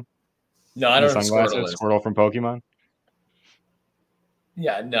saxophone? No, I don't know what Squirtle is. Squirtle from Pokemon?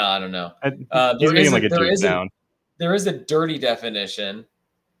 Yeah, no, I don't know. There is a dirty definition.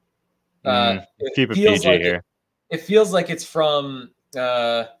 Keep it PG here. It feels like it's from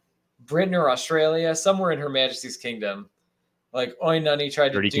Britain or Australia, somewhere in Her Majesty's Kingdom. Like, oi, nunny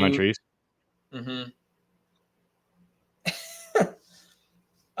tried dirty to do... countries. Mm-hmm.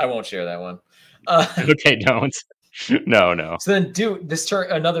 I won't share that one. Okay, don't. No. So then, dude, this term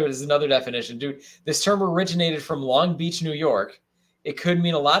is another definition. Dude, this term originated from Long Beach, New York. It could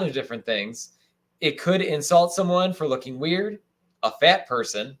mean a lot of different things. It could insult someone for looking weird, a fat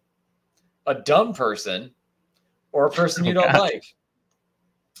person, a dumb person, or a person you don't like.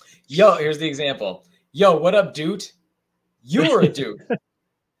 Yo, here's the example. Yo, what up, dude? You were a dude.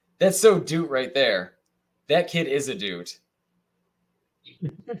 That's so dude right there. That kid is a dude.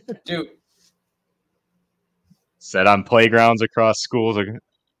 Dude. Said on playgrounds across schools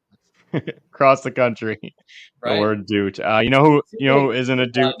across the country. Right. The word dude. You know who isn't a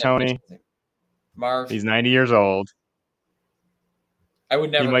dude, Tony? Marv. He's 90 years old. I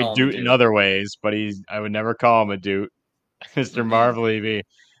would never. He might do it in other ways, but I would never call him a dude. Mr. Marv Levy.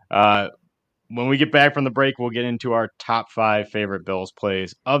 When we get back from the break, we'll get into our top 5 favorite Bills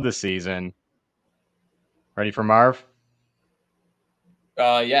plays of the season. Ready for Marv?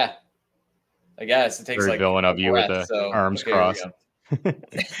 Yeah. I guess it takes very villain of you with the arms crossed.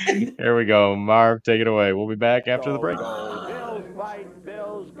 Here we go. Marv, take it away. We'll be back after the break. Bills fight,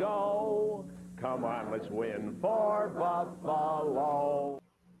 Bills go. Come on, let's win for Buffalo.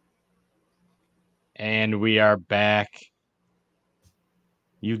 And we are back.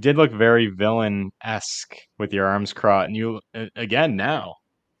 You did look very villain-esque with your arms crossed. And you, again, now,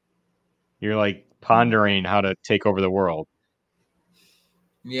 you're like pondering how to take over the world.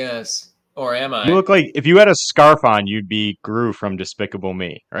 Yes. Or am I? You look like, if you had a scarf on, you'd be Gru from Despicable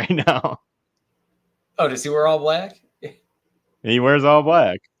Me right now. Oh, does he wear all black? He wears all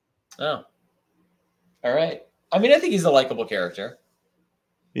black. Oh. All right. I mean, I think he's a likable character.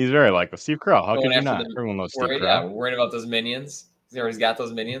 He's very likable. Steve Carell. How could you not? Everyone knows Steve Carell. Yeah, worried about those minions. He's always got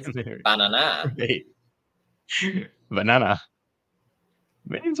those minions. Banana. Banana.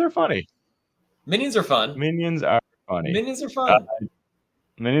 Minions are funny. Minions are fun. Minions are funny. Minions are fun.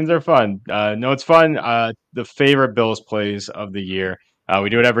 Minions are fun. No, it's fun. The favorite Bills plays of the year. We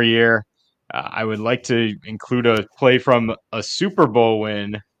do it every year. I would like to include a play from a Super Bowl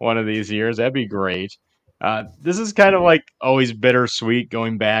win one of these years. That'd be great. This is kind of like always bittersweet,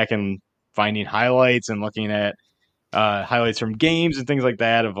 going back and finding highlights and looking at highlights from games and things like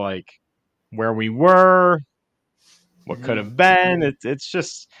that of like where we were, what could have been. It's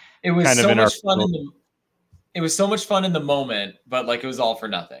just it was kind so of much fun it was so much fun in the moment, but like it was all for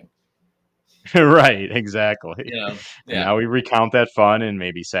nothing. Right, exactly. Yeah. And now we recount that fun and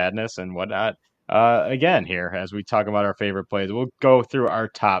maybe sadness and whatnot. Again, here as we talk about our favorite plays, we'll go through our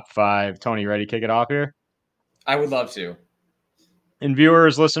top 5. Tony, ready to kick it off here? I would love to. And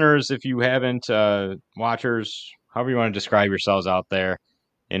viewers, listeners, if you haven't, watchers, however you want to describe yourselves out there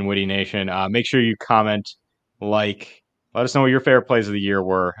in Witty Nation, make sure you comment, like, let us know what your favorite plays of the year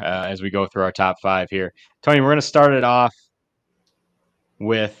were as we go through our top 5 here. Tony, we're going to start it off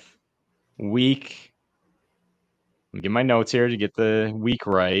with week. Let me get my notes here to get the week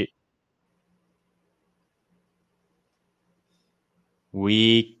right.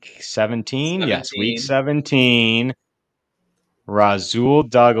 Week 17? Yes, week 17. Rasul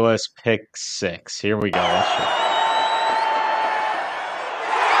Douglas pick 6. Here we go.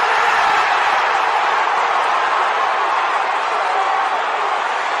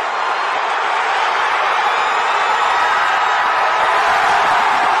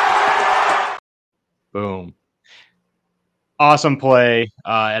 awesome play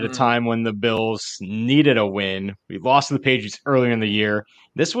at a time when the Bills needed a win. We lost to the Patriots earlier in the year.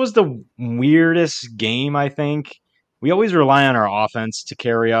 This was the weirdest game, I think. We always rely on our offense to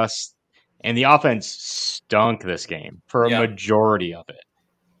carry us, and the offense stunk this game for a majority of it.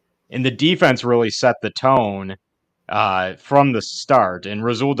 And the defense really set the tone from the start. And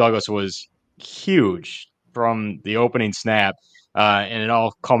Rasul Douglas was huge from the opening snap, and it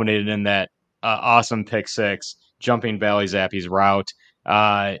all culminated in that awesome pick six, jumping Bailey Zappi's route.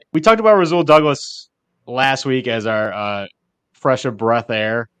 We talked about Rasul Douglas last week as our fresh of breath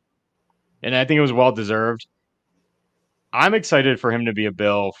air, and I think it was well deserved. I'm excited for him to be a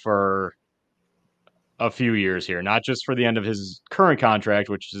Bill for a few years here, not just for the end of his current contract,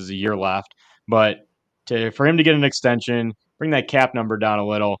 which is a year left, but for him to get an extension, bring that cap number down a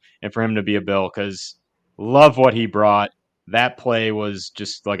little, and for him to be a Bill, because love what he brought. That play was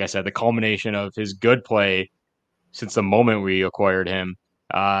just, like I said, the culmination of his good play since the moment we acquired him.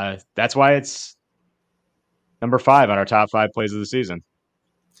 That's why it's number 5 on our top 5 plays of the season.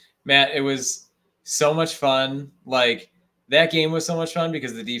 Matt, it was so much fun. Like, that game was so much fun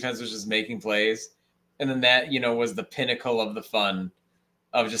because the defense was just making plays. And then that, was the pinnacle of the fun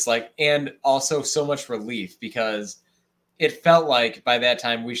of just like, and also so much relief because it felt like by that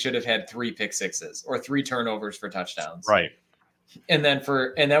time we should have had 3 pick sixes or 3 turnovers for touchdowns. Right. And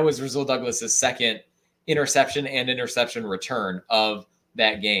that was Rasul Douglas's second interception and interception return of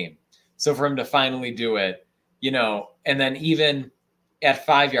that game. So for him to finally do it, and then even at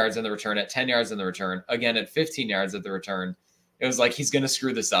 5 yards in the return, at 10 yards in the return, again at 15 yards at the return, it was like, he's going to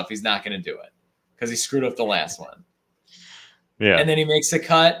screw this up. He's not going to do it because he screwed up the last one. Yeah. And then he makes a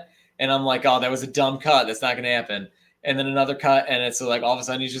cut, and I'm like, oh, that was a dumb cut. That's not going to happen. And then another cut, and it's like all of a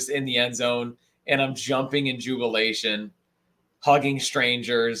sudden he's just in the end zone, and I'm jumping in jubilation, hugging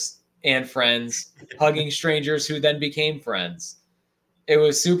strangers and friends, hugging strangers who then became friends. It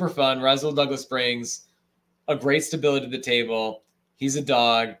was super fun. Rasul Douglas brings a great stability to the table. He's a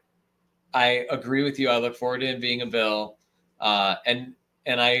dog. I agree with you. I look forward to him being a Bill. And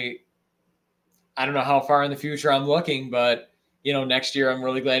I don't know how far in the future I'm looking, but next year I'm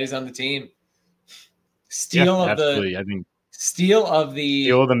really glad he's on the team. Steal of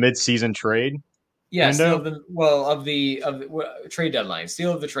the mid-season trade. Yeah, steal of the trade deadline.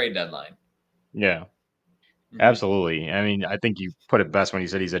 Steal of the trade deadline. Yeah, absolutely. I mean, I think you put it best when you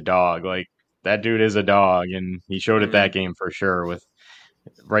said he's a dog. Like, that dude is a dog, and he showed it that game for sure. With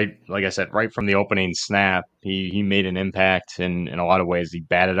like I said, right from the opening snap, he made an impact in a lot of ways. He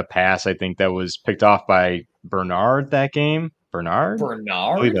batted a pass, I think, that was picked off by Bernard that game. Bernard?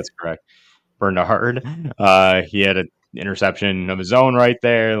 I believe that's correct. Bernard. He had an interception of his own right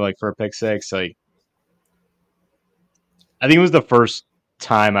there, like for a pick six. Like, I think it was the first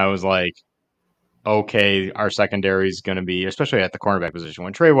time I was like, okay, our secondary is going to be, especially at the cornerback position.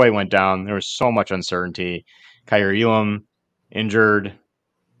 When Trey White went down, there was so much uncertainty. Kyer Elam injured,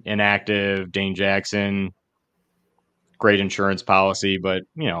 inactive. Dane Jackson, great insurance policy, but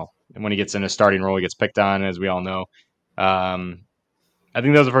when he gets in a starting role, he gets picked on, as we all know. I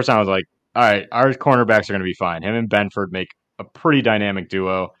think that was the first time I was like, all right, our cornerbacks are going to be fine. Him and Benford make a pretty dynamic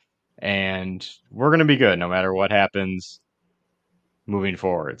duo, and we're going to be good no matter what happens moving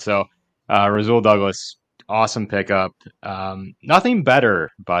forward. So Rasul Douglas, awesome pickup. Nothing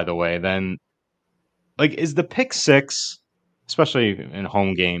better, by the way, than is the pick six, especially in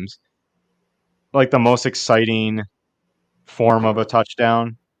home games, like the most exciting form of a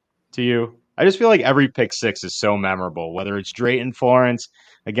touchdown to you? I just feel like every pick six is so memorable, whether it's Drayton Florence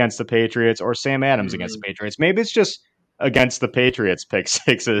against the Patriots or Sam Adams against the Patriots. Maybe it's just against the Patriots pick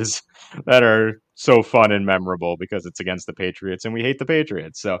sixes that are so fun and memorable because it's against the Patriots and we hate the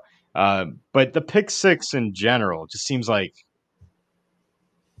Patriots. So, but the pick six in general just seems like,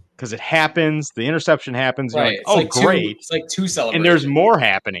 because it happens, the interception happens. Right. You're like, great. It's like 2 celebrations. And there's more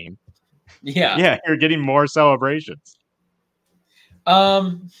happening. Yeah. Yeah. You're getting more celebrations.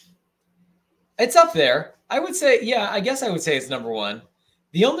 It's up there. I would say, yeah, I guess I would say it's number 1.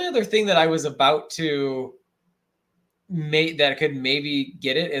 The only other thing that I was about to make that could maybe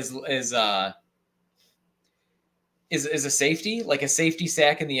get it is a safety, like a safety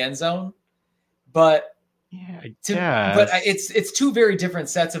sack in the end zone. But it's 2 very different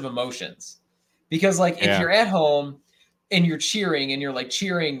sets of emotions, because if you're at home and you're cheering and you're like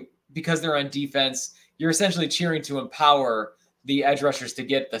cheering because they're on defense, you're essentially cheering to empower the edge rushers to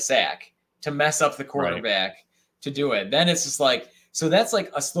get the sack, to mess up the quarterback, to do it. Then it's just like, so that's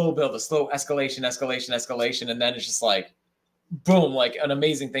like a slow build, a slow escalation. And then it's just like, boom, like an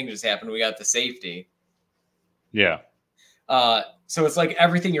amazing thing just happened. We got the safety. Yeah. So it's like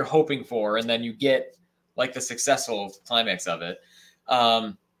everything you're hoping for. And then you get like the successful climax of it.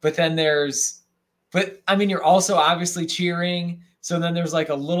 But then you're also obviously cheering. So then there's like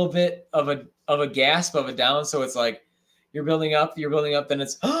a little bit of a gasp of a down. So it's like you're building up, then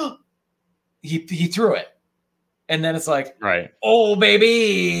it's he threw it. And then it's like, right. Oh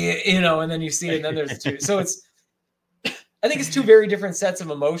baby, and then you see it, and then there's two. So I think it's two very different sets of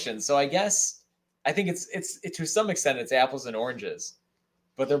emotions. So I think it's to some extent it's apples and oranges,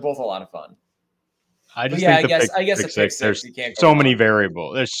 but they're both a lot of fun. I guess a pick six. There's you can't go so wrong. many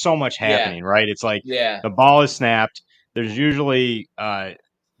variables. There's so much happening, right? It's like the ball is snapped. There's usually,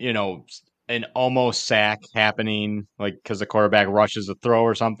 an almost sack happening, like because the quarterback rushes a throw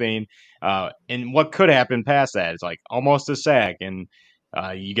or something. And what could happen past that? It's like almost a sack, and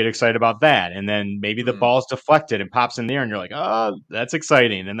you get excited about that. And then maybe the ball's deflected and pops in the air, and you're like, oh, that's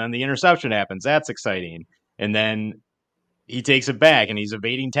exciting. And then the interception happens. That's exciting. And then he takes it back and he's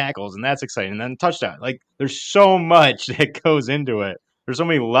evading tackles, and that's exciting. And then touchdown. Like there's so much that goes into it. There's so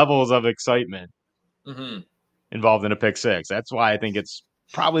many levels of excitement involved in a pick six. That's why I think it's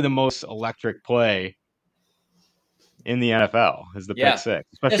probably the most electric play in the NFL is the pick six,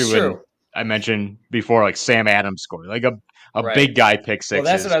 especially when I mentioned before, like Sam Adams scored, like a big guy pick six.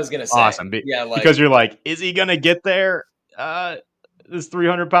 Well, that's what I was going to say. Awesome. Because you're like, is he going to get there? This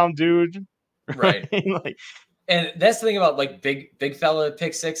 300-pound dude. Right. Like, and that's the thing about like big fella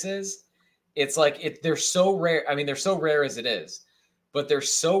pick sixes. It's like they're so rare. I mean, they're so rare as it is, but they're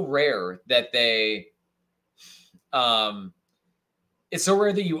so rare that it's so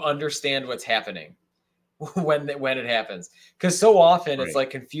rare that you understand what's happening when it happens. Because so often it's like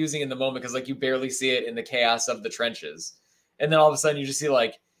confusing in the moment because like you barely see it in the chaos of the trenches, and then all of a sudden you just see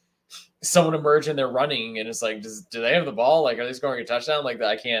like someone emerge and they're running, and it's like, do they have the ball? Like, are they scoring a touchdown? Like,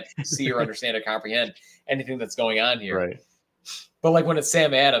 I can't see or understand or comprehend anything that's going on here. Right. But like when it's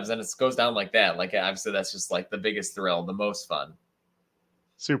Sam Adams and it goes down like that, like obviously that's just like the biggest thrill, the most fun.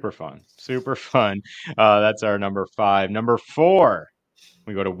 Super fun. Super fun. That's our number 5. Number 4,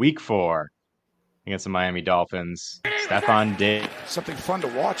 we go to week 4 against the Miami Dolphins. Stefon Diggs. Something fun to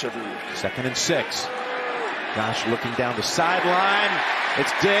watch every week. 2nd and 6. Josh looking down the sideline.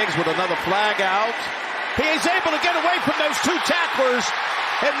 It's Diggs with another flag out. He is able to get away from those 2 tacklers,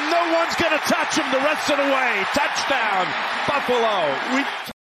 and no one's going to touch him the rest of the way. Touchdown, Buffalo.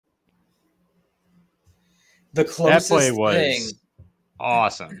 The closest that play was thing,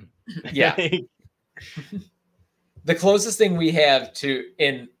 awesome. Yeah. The closest thing we have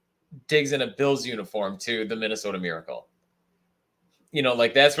in Diggs in a Bills uniform to the Minnesota Miracle.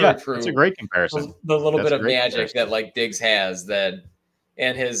 Like that's where we prove that's a great comparison. The little bit of magic that like Diggs has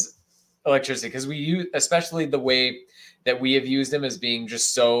and his electricity, because we use, especially the way that we have used him as being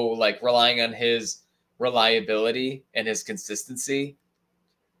just so like relying on his reliability and his consistency.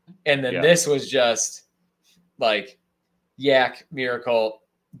 And then this was just like Yak Miracle,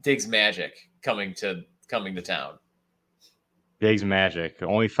 Diggs magic coming to town. Diggs magic,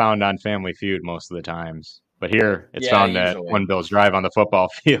 only found on Family Feud most of the times. But here, it's found at One Bills Drive on the football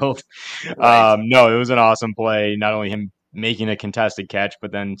field. Right. No, it was an awesome play. Not only him making a contested catch,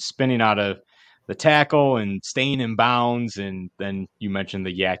 but then spinning out of the tackle and staying in bounds. And then you mentioned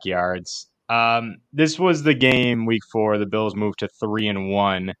the yak yards. This was the game, week 4. The Bills moved to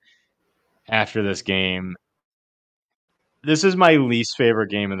 3-1 after this game. This is my least favorite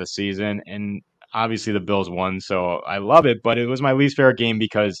game of the season. And obviously the Bills won, so I love it. But it was my least favorite game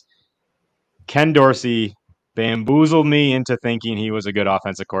because Ken Dorsey bamboozled me into thinking he was a good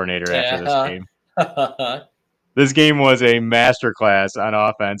offensive coordinator after this game. This game was a masterclass on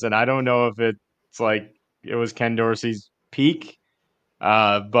offense, and I don't know if it's like it was Ken Dorsey's peak,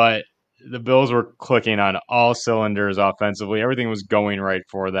 but the Bills were clicking on all cylinders offensively. Everything was going right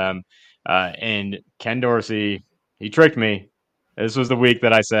for them, and Ken Dorsey, he tricked me. This was the week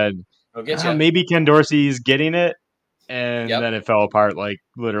that I said, maybe Ken Dorsey's getting it, and then it fell apart like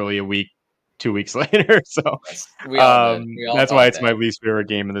literally a week, 2 weeks later. So that's why it's my least favorite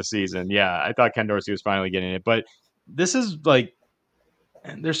game of the season. Yeah, I thought Ken Dorsey was finally getting it. But this is like,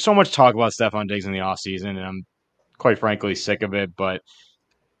 there's so much talk about Stefon Diggs in the offseason, and I'm quite frankly sick of it. But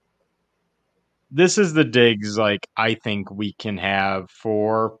this is the Diggs like I think we can have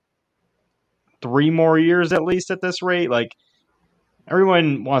for 3 more years at least at this rate. Like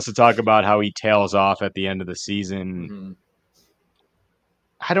everyone wants to talk about how he tails off at the end of the season. Mm-hmm.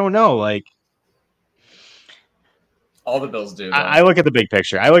 I don't know. Like, all the Bills do. I look at the big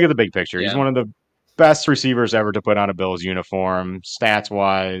picture. Yeah. He's one of the best receivers ever to put on a Bills uniform,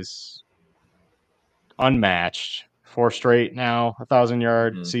 stats-wise, unmatched. 4 straight now,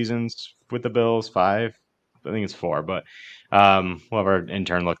 1,000-yard seasons with the Bills. 5, I think it's 4, but we'll have our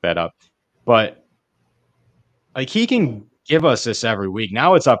intern look that up. But Like, he can give us this every week.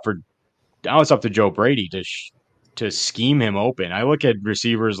 Now it's up to Joe Brady to scheme him open. I look at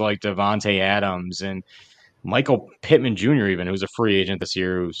receivers like Devontae Adams and Michael Pittman Jr. even, who's a free agent this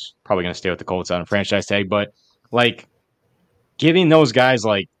year, who's probably going to stay with the Colts on a franchise tag. But like giving those guys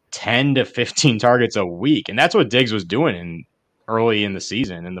like 10 to 15 targets a week, and that's what Diggs was doing early in the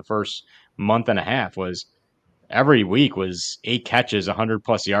season. In the first month and a half, was every week was 8 catches,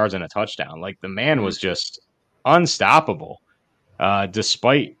 100+ yards, and a touchdown. Like, the man was just unstoppable,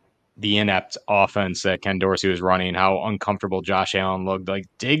 despite the inept offense that Ken Dorsey was running, how uncomfortable Josh Allen looked. Like,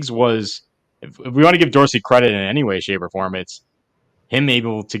 Diggs was, if we want to give Dorsey credit in any way, shape, or form, it's him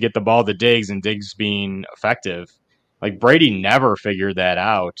able to get the ball to Diggs and Diggs being effective. Like, Brady never figured that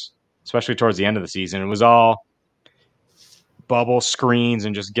out, especially towards the end of the season. It was all bubble screens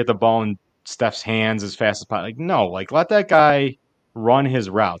and just get the ball in Steph's hands as fast as possible. Like, no, like, let that guy run his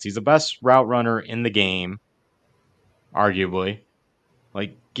routes. He's the best route runner in the game, arguably.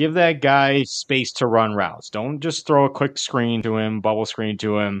 Like, give that guy space to run routes. Don't just throw a quick screen to him, bubble screen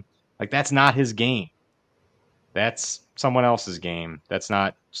to him. Like, that's not his game. That's someone else's game. That's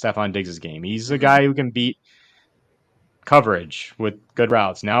not Stephon Diggs' game. He's a guy who can beat coverage with good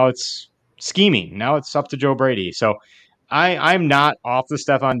routes. Now it's scheming. Now it's up to Joe Brady. So I'm not off the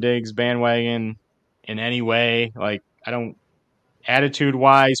Stephon Diggs bandwagon in any way. Like, I don't, attitude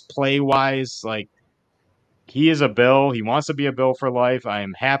wise, play wise, like, he is a Bill. He wants to be a Bill for life. I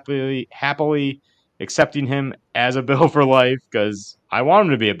am happily accepting him as a Bill for life because I want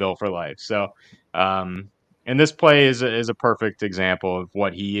him to be a Bill for life. So, and this play is a perfect example of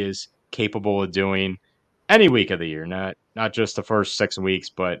what he is capable of doing any week of the year, not just the first 6 weeks,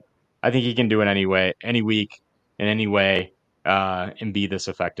 but I think he can do it any week, in any way, and be this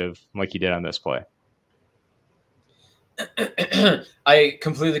effective like he did on this play. I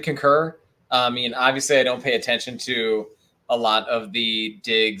completely concur. I mean, obviously, I don't pay attention to a lot of the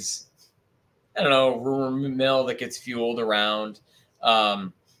Diggs, I don't know, rumor mill that gets fueled around.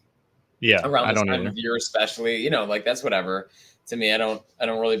 Around this time of year, especially, like, that's whatever. To me, I don't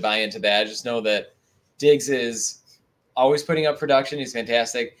really buy into that. I just know that Diggs is always putting up production. He's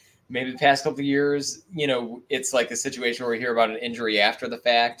fantastic. Maybe the past couple of years, it's like a situation where we hear about an injury after the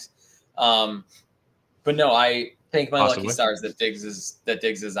fact. But no, I thank my lucky stars that Diggs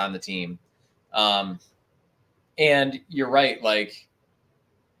is on the team. And you're right. Like,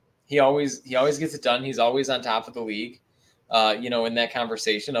 he always gets it done. He's always on top of the league. In that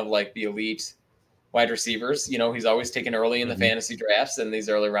conversation of like the elite wide receivers, he's always taken early in the fantasy drafts and these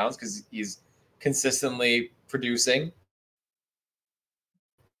early rounds because he's consistently producing.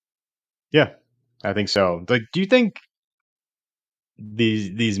 Yeah, I think so. Like, do you think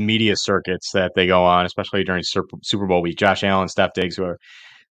these media circuits that they go on, especially during Super Bowl week, Josh Allen, Steph Diggs, who are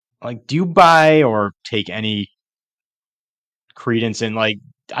like, do you buy or take any credence in, like,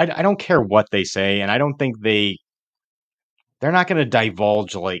 I don't care what they say, and I don't think they're not going to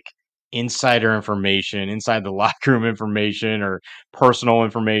divulge like insider information, inside the locker room information, or personal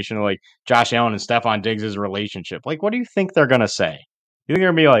information, like Josh Allen and Stephon Diggs' relationship. Like, what do you think they're going to say? You think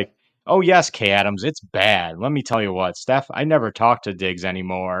they're going to be like, oh, yes, K. Adams, it's bad. Let me tell you what, Steph, I never talk to Diggs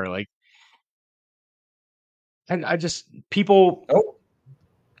anymore. Like, I just, people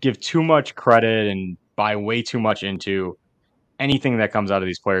give too much credit and buy way too much into anything that comes out of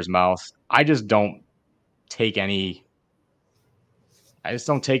these players' mouths. I just don't take them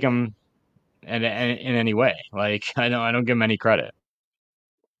in any way. Like, I don't give them any credit.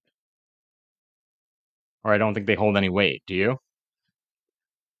 Or I don't think they hold any weight. Do you?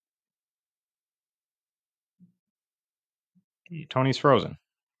 Tony's frozen.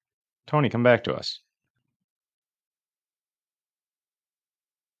 Tony, come back to us.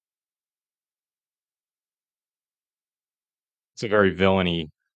 It's a very villainy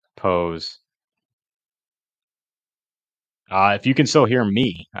pose. If you can still hear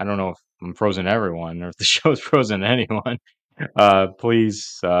me, I don't know if I'm frozen to everyone or if the show's frozen to anyone.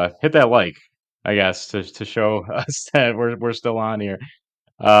 Please hit that like, I guess, to show us that we're still on here.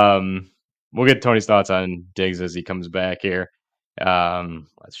 We'll get Tony's thoughts on Diggs as he comes back here.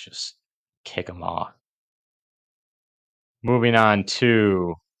 Let's just kick him off. Moving on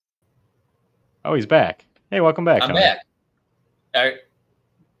to... Oh, he's back. Hey, welcome back, I'm Tony. back.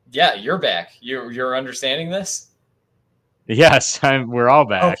 Yeah, you're back. You're understanding this? Yes, we're all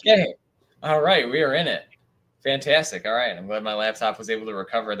back. Okay. All right, we are in it. Fantastic. All right, I'm glad my laptop was able to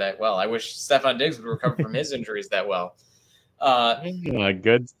recover that well. I wish Stephon Diggs would recover from his injuries that well.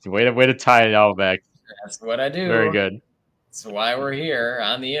 Good way to tie it all back. That's what I do. Very good. That's why we're here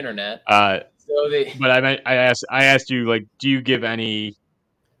on the internet. But I asked you, like, do you give any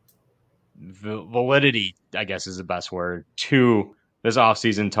validity, I guess is the best word, to this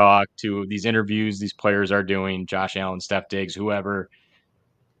offseason talk, to these interviews these players are doing, Josh Allen, Steph Diggs, whoever.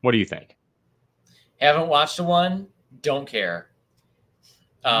 What do you think? Haven't watched one. Don't care.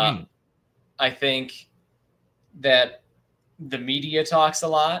 I think that the media talks a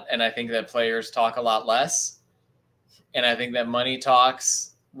lot, and I think that players talk a lot less. And I think that money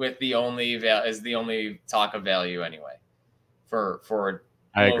talks is the only talk of value anyway for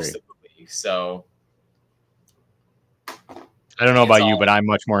most of the league. So I don't know about you, but I'm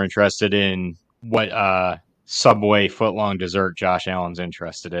much more interested in what Subway footlong dessert Josh Allen's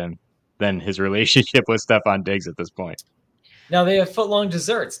interested in than his relationship with Stephon Diggs at this point. Now they have footlong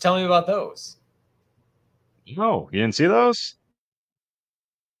desserts. Tell me about those. No, you didn't see those?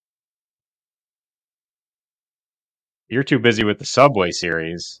 You're too busy with the Subway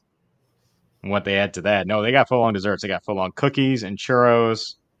series and what they add to that. No, they got footlong desserts. They got footlong cookies and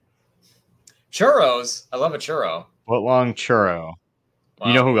churros. Churros? I love a churro. Footlong churro. Wow,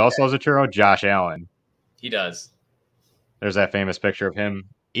 you know who else loves a churro? Josh Allen. He does. There's that famous picture of him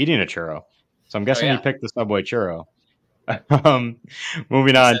eating a churro. So I'm guessing he picked the Subway churro.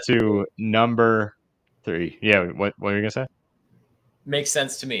 Moving on to number 3. Yeah, what were you going to say? Makes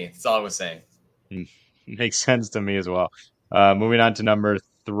sense to me. That's all I was saying. Makes sense to me as well. Moving on to number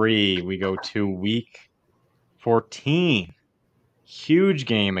 3, we go to week 14. Huge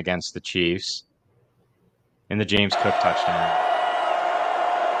game against the Chiefs in the James Cook touchdown.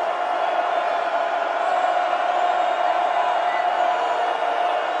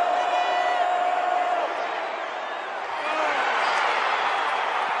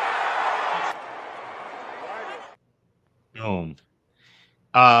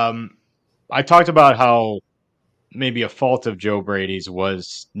 I talked about how maybe a fault of Joe Brady's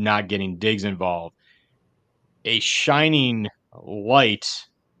was not getting Diggs involved. A shining light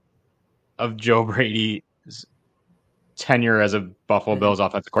of Joe Brady's tenure as a Buffalo Bills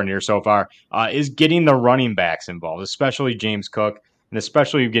offensive coordinator so far is getting the running backs involved, especially James Cook, and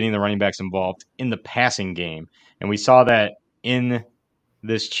especially getting the running backs involved in the passing game. And we saw that in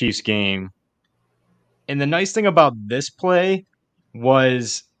this Chiefs game. And the nice thing about this play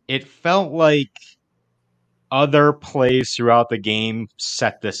was it felt like other plays throughout the game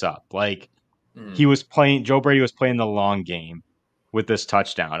set this up. Like Joe Brady was playing the long game with this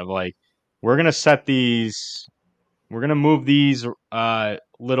touchdown of like, we're going to move these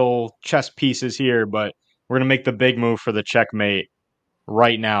little chess pieces here, but we're going to make the big move for the checkmate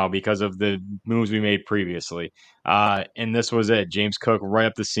right now because of the moves we made previously. And this was it. James Cook right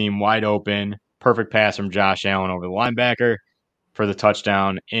up the seam, wide open, perfect pass from Josh Allen over the linebacker for the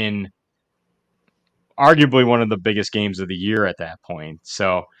touchdown in arguably one of the biggest games of the year at that point.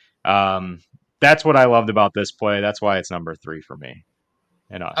 So that's what I loved about this play. That's why it's number 3 for me.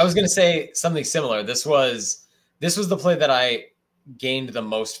 And us. I was going to say something similar. This was the play that I gained the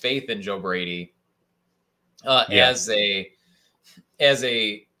most faith in Joe Brady as a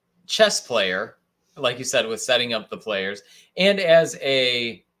chess player, like you said, with setting up the players, and as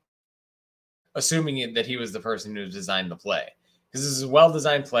assuming that he was the person who designed the play, because this is a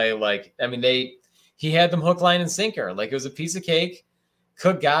well-designed play. Like, I mean, he had them hook, line, and sinker. Like, it was a piece of cake.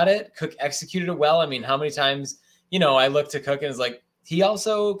 Cook got it. Cook executed it well. I mean, how many times, I look to Cook and it's like, he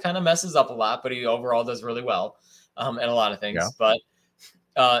also kind of messes up a lot, but he overall does really well at a lot of things. Yeah.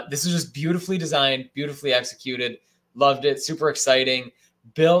 But this is just beautifully designed, beautifully executed. Loved it. Super exciting.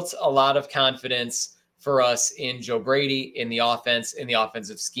 Built a lot of confidence for us in Joe Brady, in the offense, in the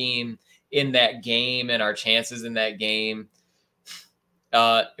offensive scheme, in that game, and our chances in that game.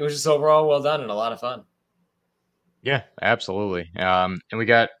 It was just overall well done and a lot of fun. Yeah, absolutely. And we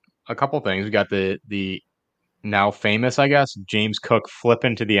got a couple things. We got the now famous, I guess, James Cook flip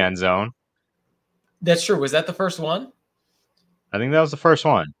into the end zone. That's true. Was that the first one? I think that was the first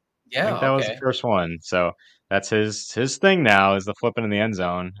one. Yeah, I think that was the first one. So that's his thing now, is the flipping in the end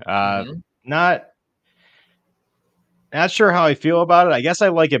zone. Not sure how I feel about it. I guess I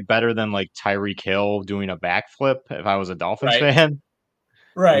like it better than like Tyreek Hill doing a backflip if I was a Dolphins fan.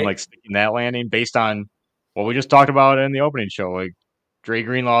 Right. And like sticking that landing based on what we just talked about in the opening show. Like Dre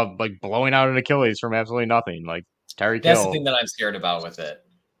Greenlaw like blowing out an Achilles from absolutely nothing. Like Tyreek Hill. That's the thing that I'm scared about with it.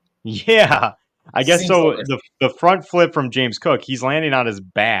 Yeah. I guess so. The front flip from James Cook, he's landing on his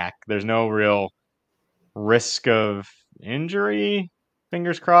back. There's no real risk of injury.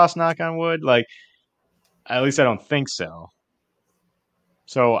 Fingers crossed, knock on wood. Like, at least I don't think so.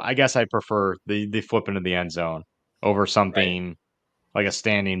 So I guess I prefer the flip into the end zone over something like a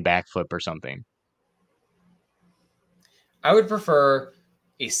standing backflip or something. I would prefer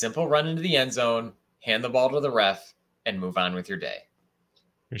a simple run into the end zone, hand the ball to the ref, and move on with your day.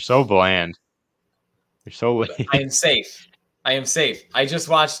 You're so bland. You're so lame. I am safe. I just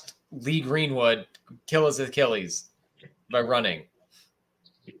watched Lee Greenwood kill his Achilles by running.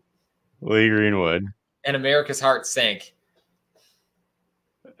 Lee Greenwood. And America's heart sank.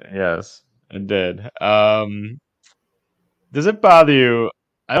 Yes, it did. Does it bother you?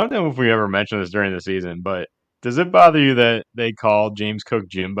 I don't know if we ever mentioned this during the season, but does it bother you that they call James Cook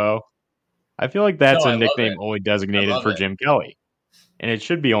Jimbo? I feel like that's No, a I love nickname it. only I designated love for it. Jim Kelly, and it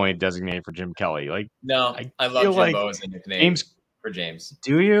should be only designated for Jim Kelly. Like, No, I love feel Jimbo like as a nickname James. for James.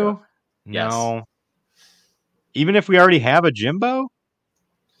 Do you? Cook. Yes. No. Even if we already have a Jimbo,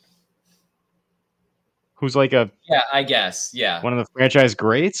 who's like a Yeah, I guess. Yeah. one of the franchise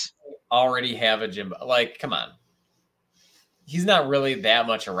greats. Already have a Jimbo. Like, come on. He's not really that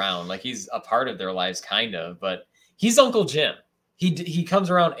much around. Like, he's a part of their lives, kind of, but he's Uncle Jim. He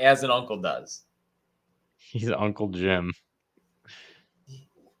comes around as an uncle does. He's Uncle Jim.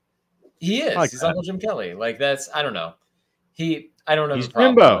 He is. Like He's that. Uncle Jim Kelly. Like, that's, I don't know. I don't have He's a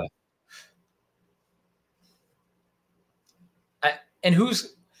problem Jimbo. with And who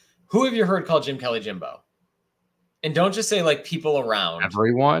have you heard call Jim Kelly Jimbo? And don't just say like people around.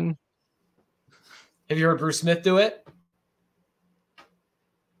 Everyone. Have you heard Bruce Smith do it?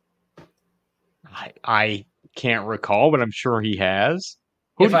 I can't recall, but I'm sure he has.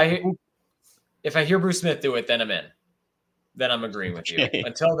 If I hear Bruce Smith do it, then I'm in. Then I'm agreeing with you.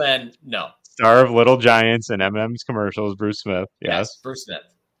 Until then, no. Star of Little Giants and M&M's commercials, Bruce Smith. Yes, Bruce Smith.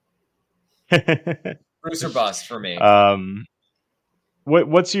 Bruce or bust for me.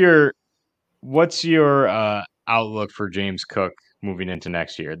 What's your outlook for James Cook moving into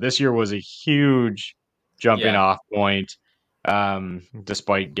next year? This year was a huge jumping off point,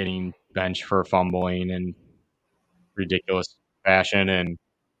 despite getting benched for fumbling in ridiculous fashion and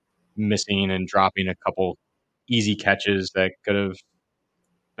missing and dropping a couple easy catches that could have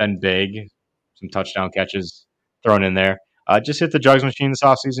been big, some touchdown catches thrown in there. Just hit the jugs machine this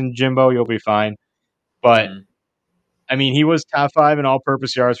offseason, Jimbo. You'll be fine. But I mean, he was top 5 in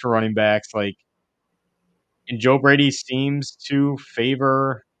all-purpose yards for running backs. Like, and Joe Brady seems to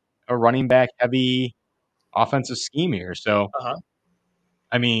favor a running back heavy offensive scheme here. So,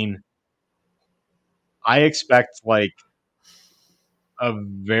 I mean, I expect like a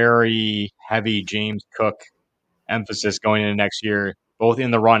very heavy James Cook emphasis going into next year, both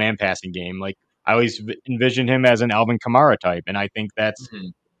in the run and passing game. Like, I always envisioned him as an Alvin Kamara type, and I think that's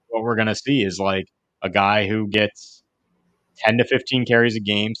what we're going to see is like a guy who gets 10 to 15 carries a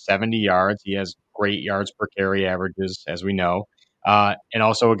game, 70 yards. He has great yards per carry averages, as we know. And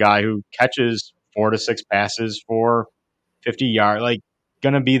also a guy who catches 4 to 6 passes for 50 yards, like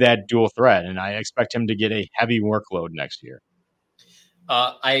going to be that dual threat. And I expect him to get a heavy workload next year.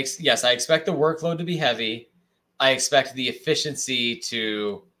 I expect the workload to be heavy. I expect the efficiency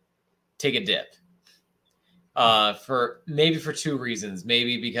to take a dip. For 2 reasons.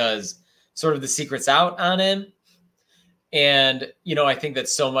 Maybe because sort of the secret's out on him. And, I think that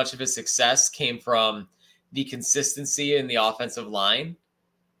so much of his success came from the consistency in the offensive line.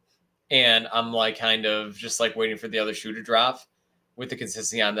 And I'm like kind of just like waiting for the other shoe to drop with the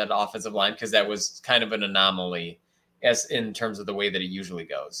consistency on that offensive line, because that was kind of an anomaly as in terms of the way that it usually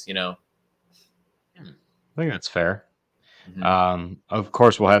goes, I think that's fair. Of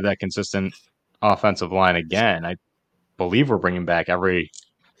course, we'll have that consistent offensive line again. I believe we're bringing back every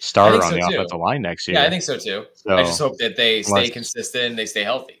starter on the offensive line next year. Yeah, I think so too. So, I just hope that they stay consistent, they stay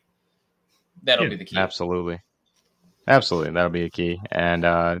healthy. That'll be the key. Absolutely. That'll be a key.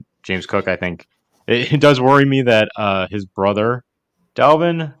 And James Cook, I think it does worry me that his brother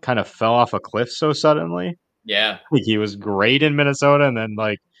Dalvin kind of fell off a cliff so suddenly. Yeah, like he was great in Minnesota, and then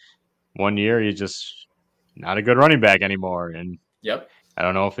like 1 year he's just not a good running back anymore. And I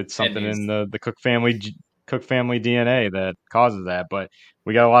don't know if it's something in the Cook family DNA that causes that, but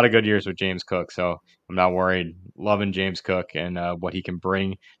we got a lot of good years with James Cook, so I'm not worried. Loving James Cook and what he can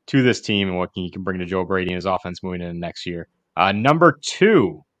bring to this team and what he can bring to Joe Brady and his offense moving into next year. Number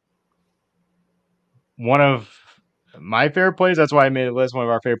 2, one of my favorite plays. That's why I made a list. One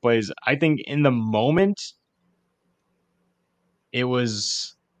of our favorite plays. I think in the moment, it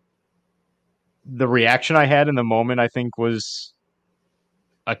was the reaction I had in the moment. I think was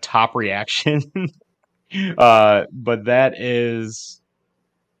a top reaction. But that is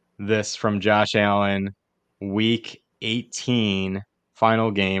this from Josh Allen, week 18,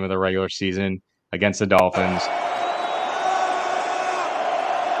 final game of the regular season against the Dolphins.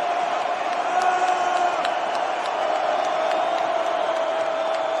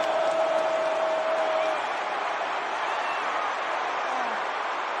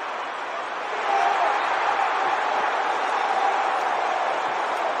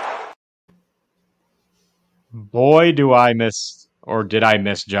 boy, do I miss, or did I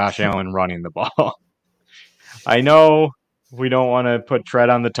miss Josh Allen running the ball. I know we don't want to put tread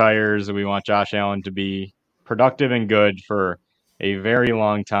on the tires. We want Josh Allen to be productive and good for a very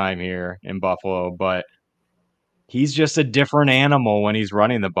long time here in Buffalo, but he's just a different animal when he's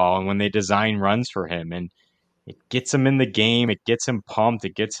running the ball and when they design runs for him. And it gets him in the game. It gets him pumped.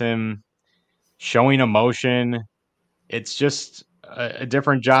 It gets him showing emotion. It's just a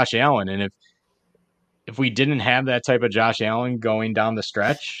different Josh Allen. And if we didn't have that type of Josh Allen going down the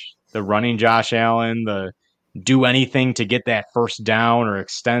stretch, the running Josh Allen, the do anything to get that first down or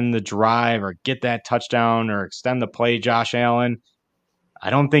extend the drive or get that touchdown or extend the play Josh Allen, I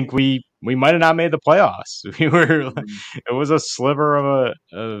don't think we might have not made the playoffs. It was a sliver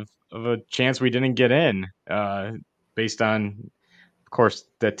of a chance we didn't get in, based on, of course,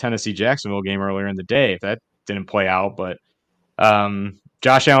 the Tennessee Jacksonville game earlier in the day. If that didn't play out, but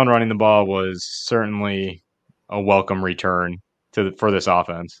Josh Allen running the ball was certainly a welcome return for this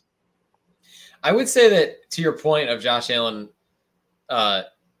offense. I would say that, to your point of Josh Allen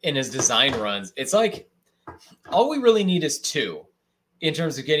in his design runs, it's like all we really need is two in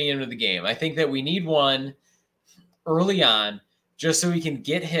terms of getting into the game. I think that we need one early on just so we can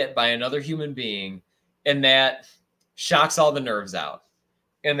get hit by another human being, and that shocks all the nerves out,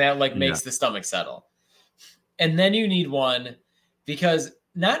 and that makes the stomach settle. And then you need one, because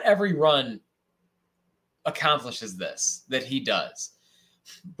not every run accomplishes this that he does.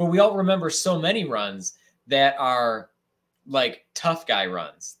 But we all remember so many runs that are like tough guy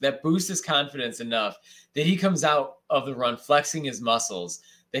runs that boost his confidence enough that he comes out of the run flexing his muscles,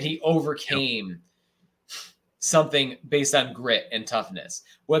 that he overcame something based on grit and toughness.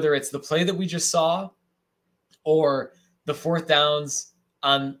 Whether it's the play that we just saw or the fourth downs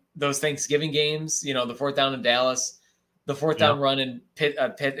on those Thanksgiving games, the fourth down in Dallas, the fourth down run in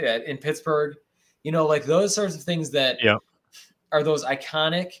Pittsburgh, those sorts of things that are those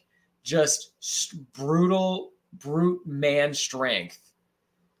iconic, just brute man strength.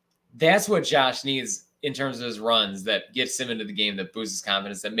 That's what Josh needs in terms of his runs, that gets him into the game, that boosts his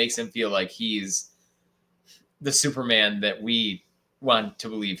confidence, that makes him feel like he's the Superman that we want to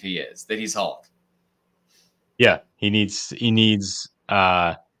believe he is, that he's Hulk. Yeah, he needs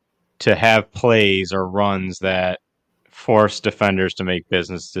to have plays or runs that force defenders to make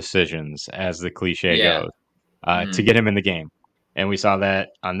business decisions, as the cliche goes, to get him in the game. And we saw that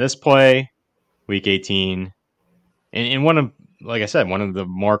on this play, Week 18, in one of, like I said, one of the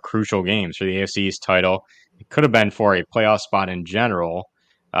more crucial games for the AFC East title. It could have been for a playoff spot in general,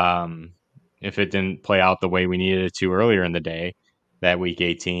 if it didn't play out the way we needed it to earlier in the day, that Week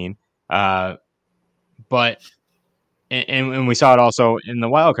 18. But we saw it also in the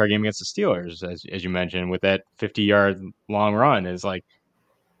wild card game against the Steelers, as you mentioned, with that 50-yard long run. Is like,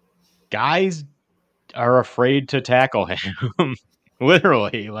 guys are afraid to tackle him.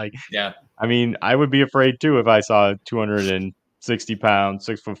 Literally. I mean, I would be afraid too if I saw a 260-pound,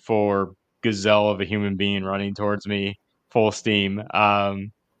 6'4" gazelle of a human being running towards me full steam.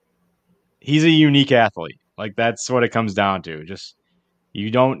 He's a unique athlete. That's what it comes down to. Just,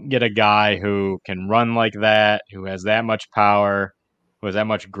 you don't get a guy who can run like that, who has that much power, who has that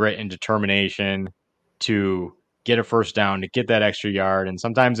much grit and determination to get a first down, to get that extra yard. And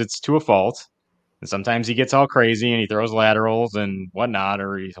sometimes it's to a fault. And sometimes he gets all crazy and he throws laterals and whatnot,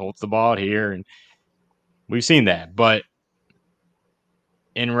 or he holds the ball out here. And we've seen that. But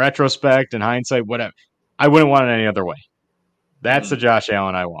in retrospect and hindsight, whatever, I wouldn't want it any other way. That's the Josh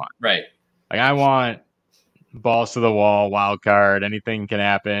Allen I want. Right. I want balls to the wall, wild card, anything can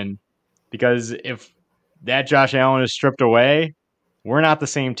happen. Because if that Josh Allen is stripped away, we're not the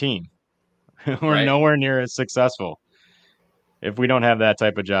same team. We're nowhere near as successful if we don't have that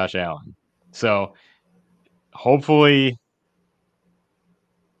type of Josh Allen. So hopefully,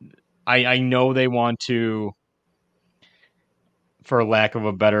 I know they want to, for lack of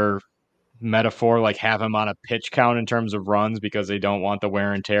a better metaphor, have him on a pitch count in terms of runs, because they don't want the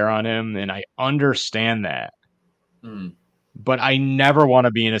wear and tear on him. And I understand that. But I never want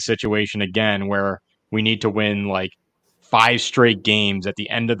to be in a situation again where we need to win 5 straight games at the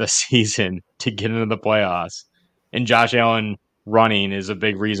end of the season to get into the playoffs. And Josh Allen running is a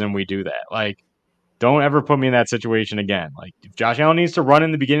big reason we do that. Don't ever put me in that situation again. If Josh Allen needs to run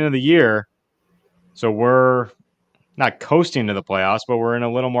in the beginning of the year, so we're not coasting to the playoffs, but we're in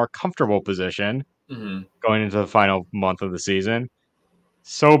a little more comfortable position going into the final month of the season,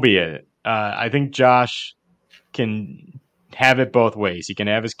 so be it. I think Josh can have it both ways. He can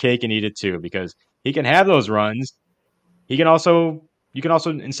have his cake and eat it too, because he can have those runs. You can also,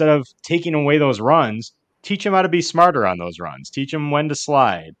 instead of taking away those runs, teach him how to be smarter on those runs. Teach him when to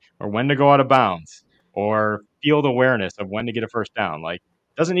slide or when to go out of bounds. or field awareness of when to get a first down. Like,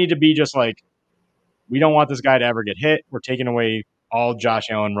 it doesn't need to be just like, we don't want this guy to ever get hit. We're taking away all Josh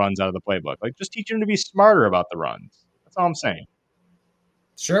Allen runs out of the playbook. Like, just teach him to be smarter about the runs. That's all I'm saying.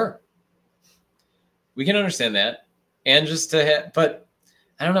 Sure. We can understand that. And just to but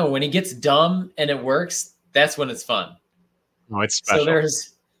I don't know, when he gets dumb and it works, that's when it's fun. Oh, it's special. So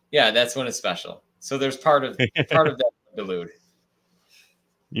that's when it's special. So there's part of that delude.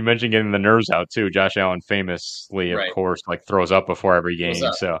 You mentioned getting the nerves out too. Josh Allen famously, of course, like throws up before every game.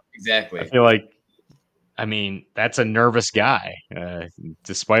 So exactly. I feel like, I mean, that's a nervous guy.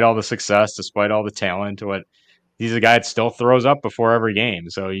 Despite all the success, despite all the talent, he's a guy that still throws up before every game.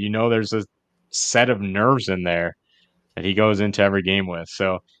 So there's a set of nerves in there that he goes into every game with.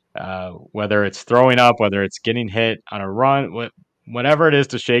 So whether it's throwing up, whether it's getting hit on a run, whatever it is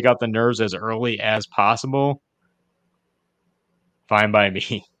to shake out the nerves as early as possible, fine by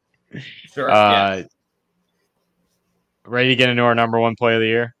me. Sure. Yeah. Ready to get into our number one play of the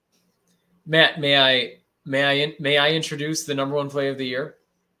year? Matt, may I introduce the number one play of the year?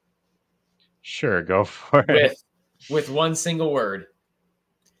 Sure, go for it. With one single word.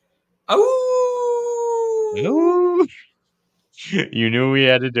 Ooh. You knew we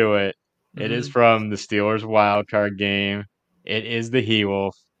had to do it. Mm-hmm. It is from the Steelers wild card game. It is the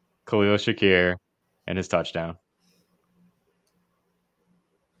He-Wolf, Khalil Shakir, and his touchdown.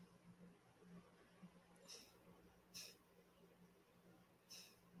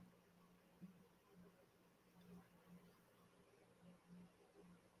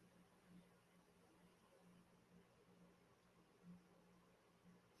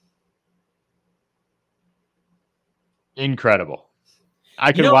 Incredible.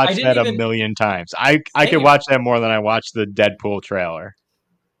 I could watch that a million times. I could watch that more than I watched the Deadpool trailer.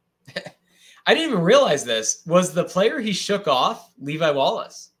 I didn't even realize this. Was the player he shook off Levi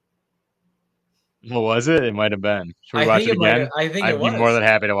Wallace? What was it? It might have been. Should we watch it again? I'd be more than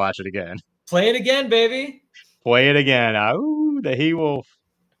happy to watch it again. Play it again, baby. Play it again. Ooh, the He-Wolf.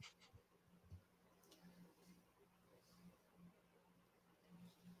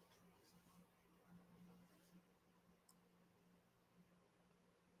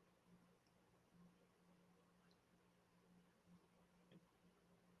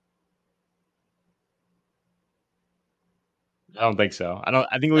 I don't think so.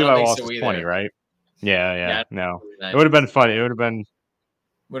 I think Levi Wallace was 20, right? Yeah. No, it would have been funny. It would have been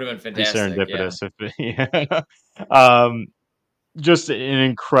fantastic. Serendipitous. Yeah. Just an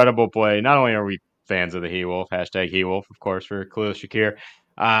incredible play. Not only are we fans of the He-Wolf, #He-Wolf, of course, for Khalil Shakir.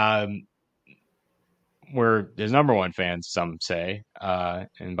 We're his number one fans, some say,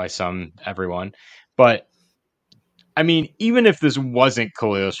 and by some, everyone. But I mean, even if this wasn't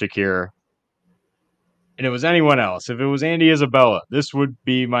Khalil Shakir, and it was anyone else, if it was Andy Isabella, this would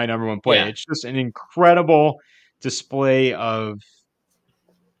be my number one play. Yeah. It's just an incredible display of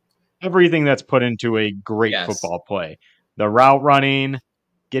everything that's put into a great football play. The route running,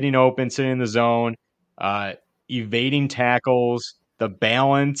 getting open, sitting in the zone, evading tackles, the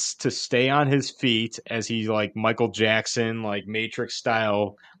balance to stay on his feet as he, like Michael Jackson, like Matrix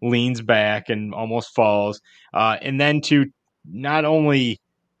style, leans back and almost falls. And then to not only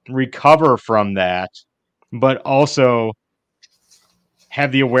recover from that, but also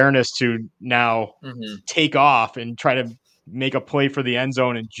have the awareness to now take off and try to make a play for the end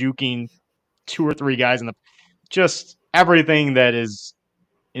zone and juking 2 or 3 guys in the just everything that is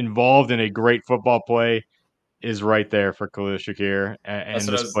involved in a great football play is right there for Khalil Shakir and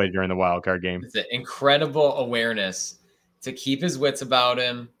this play during the wild card game. It's an incredible awareness to keep his wits about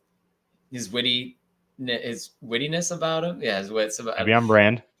him, his wittiness about him. Yeah, his wits about him. Maybe I'm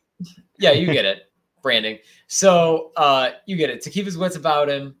brand. Yeah, you get it. Branding. So you get it. To keep his wits about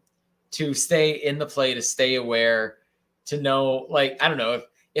him, to stay in the play, to stay aware, to know, like, I don't know,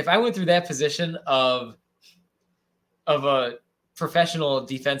 if I went through that position of a professional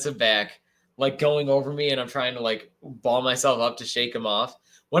defensive back, like going over me and I'm trying to like ball myself up to shake him off.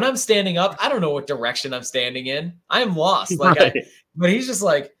 When I'm standing up, I don't know what direction I'm standing in. I am lost. Like, but he's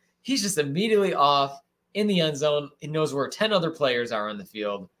just immediately off in the end zone. He knows where 10 other players are on the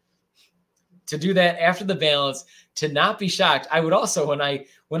field. To do that after the balance, to not be shocked. I would also, when I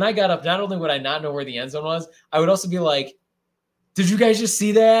got up, not only would I not know where the end zone was, I would also be like, did you guys just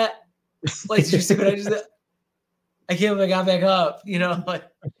see that? Like, did you see what I just did? I can't believe I got back up, like.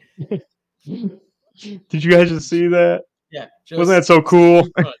 Did you guys just see that? Yeah. Wasn't that so cool?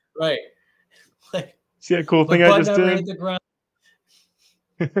 Right. Like, see that cool thing I just did?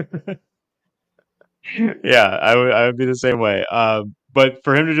 Yeah, I would be the same way. But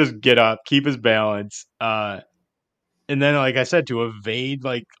for him to just get up, keep his balance, and then, like I said, to evade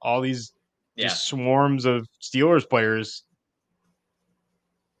like all these just swarms of Steelers players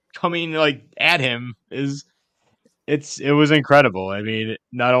coming like at him it was incredible. I mean,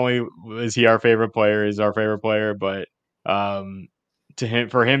 not only is he our favorite player, but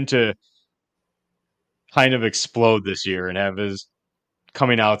for him to kind of explode this year and have his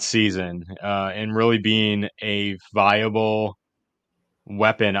coming out season and really being a viable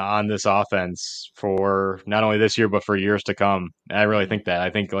weapon on this offense for not only this year but for years to come. I really think that. I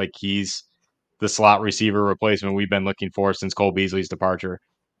think like he's the slot receiver replacement we've been looking for since Cole Beasley's departure.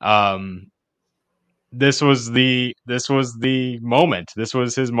 This was the moment. This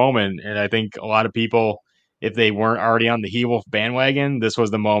was his moment, and I think a lot of people, if they weren't already on the He-Wolf bandwagon, this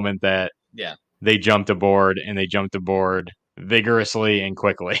was the moment that they jumped aboard, and they jumped aboard vigorously and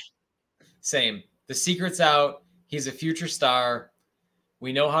quickly. Same. The secret's out. He's a future star.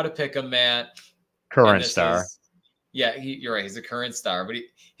 We know how to pick him, Matt. Current star. You're right. He's a current star, but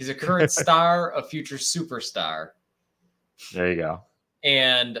he's a current star, a future superstar. There you go.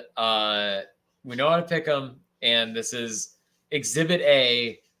 And we know how to pick him, and this is Exhibit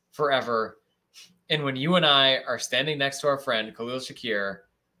A forever. And when you and I are standing next to our friend Khalil Shakir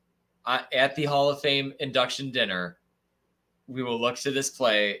at the Hall of Fame induction dinner, we will look to this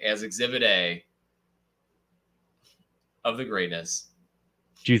play as Exhibit A of the greatness.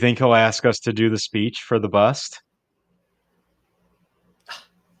 Do you think he'll ask us to do the speech for the bust?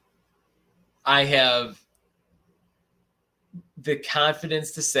 I have the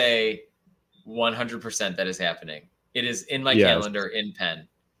confidence to say 100% that is happening. It is in my calendar in pen.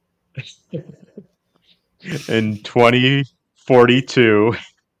 In 2042,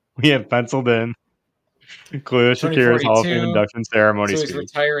 we have penciled in Khalil Shakir's Hall of Fame induction ceremony speech. So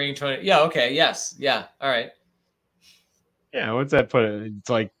he's retiring 20. Yeah, okay, yes. Yeah, all right. Yeah, what's that put? It's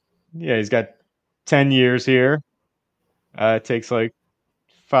like, he's got 10 years here. It takes like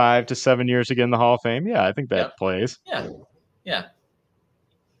 5 to 7 years to get in the Hall of Fame. Yeah, I think that plays. Yeah.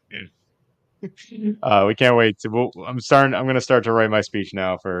 We can't wait. I'm going to start to write my speech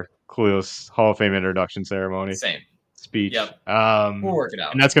now for Khalil's Hall of Fame introduction ceremony. Same speech. Yep. We'll work it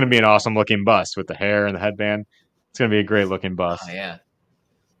out. And that's going to be an awesome looking bust with the hair and the headband. It's going to be a great looking bust. Oh, yeah.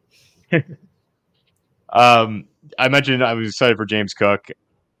 I mentioned I was excited for James Cook.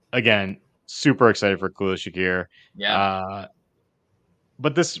 Again, super excited for Khalil Shakir. Yeah.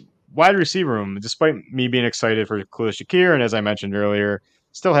 But this wide receiver room, despite me being excited for Khalil Shakir, and as I mentioned earlier,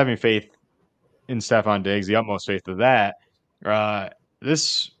 still having faith in Stephon Diggs, the utmost faith of that,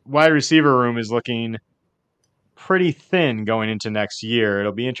 this wide receiver room is looking pretty thin going into next year.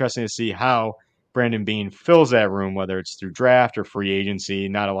 It'll be interesting to see how Brandon Beane fills that room, whether it's through draft or free agency.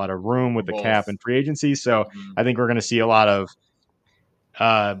 Not a lot of room with the cap and free agency. So I think we're going to see a lot of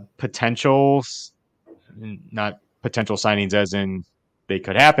potentials, not potential signings as in they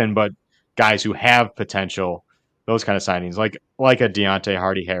could happen, but guys who have potential, those kind of signings, like a Deontay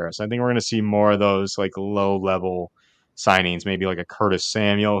Hardy-Harris. I think we're going to see more of those like low-level signings, maybe like a Curtis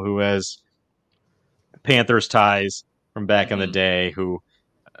Samuel who has Panthers ties from back in the day,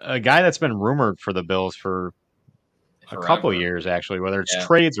 a guy that's been rumored for the Bills for a couple of years, actually, whether it's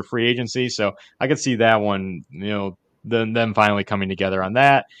trades or free agency. So I could see that one, them finally coming together on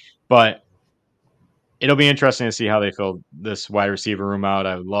that. But it'll be interesting to see how they fill this wide receiver room out.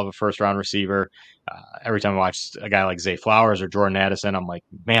 I would love a first-round receiver. Every time I watch a guy like Zay Flowers or Jordan Addison, I'm like,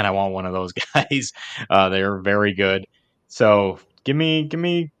 man, I want one of those guys. They're very good. So give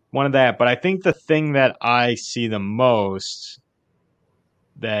me one of that. But I think the thing that I see the most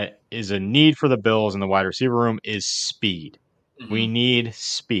that is a need for the Bills in the wide receiver room is speed. Mm-hmm. We need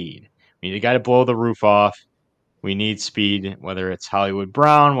speed. We need a guy to blow the roof off. We need speed, whether it's Hollywood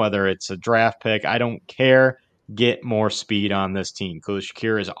Brown, whether it's a draft pick. I don't care. Get more speed on this team. Khalil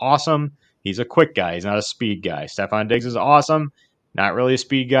Shakir is awesome. He's a quick guy. He's not a speed guy. Stephon Diggs is awesome. Not really a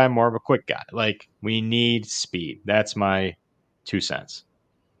speed guy, more of a quick guy. Like, we need speed. That's my 2 cents.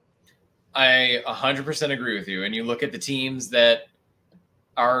 I 100% agree with you. And you look at the teams that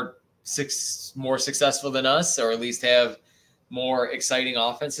are more successful than us, or at least have more exciting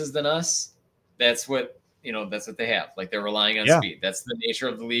offenses than us. That's what they have. Like, they're relying on speed. That's the nature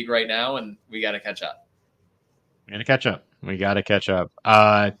of the league right now, and we got to catch up. We got to catch up.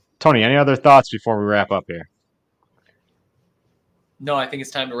 Tony, any other thoughts before we wrap up here? No, I think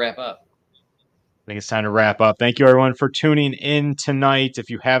it's time to wrap up. Thank you, everyone, for tuning in tonight.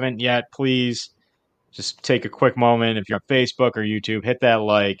 If you haven't yet, please just take a quick moment. If you're on Facebook or YouTube, hit that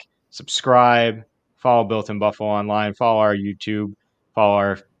like, subscribe, follow Built in Buffalo online, follow our YouTube, follow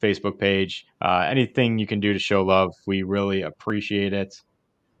our Facebook page. Anything you can do to show love, we really appreciate it.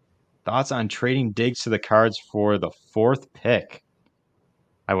 Thoughts on trading Diggs to the Cards for the 4th pick?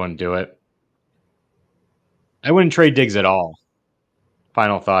 I wouldn't do it. I wouldn't trade Diggs at all.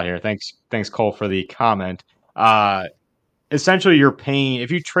 Final thought here. Thanks, Cole, for the comment. Essentially, you're paying if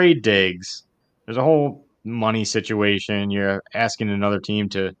you trade Diggs. There's a whole money situation. You're asking another team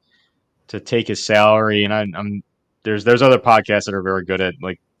to take his salary, and I'm there's other podcasts that are very good at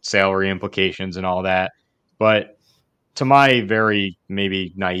like salary implications and all that. But to my very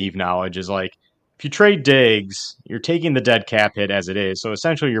maybe naive knowledge, is like if you trade Diggs, you're taking the dead cap hit as it is. So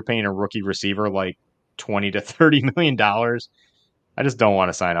essentially, you're paying a rookie receiver like $20 to $30 million. I just don't want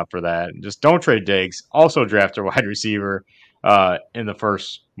to sign up for that. Just don't trade Diggs. Also draft a wide receiver in the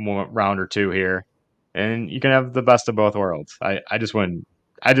first round or two here, and you can have the best of both worlds. I just wouldn't.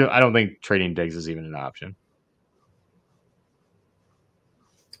 I don't think trading Diggs is even an option.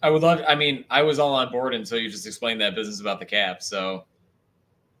 I would love. I mean, I was all on board until you just explained that business about the cap. So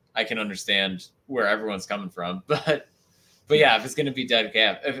I can understand where everyone's coming from. But yeah, if it's going to be dead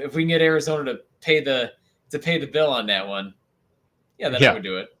cap, if we can get Arizona to pay the bill on that one, then I would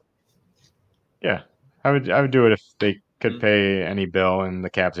do it. Yeah, I would do it if they could pay any bill and the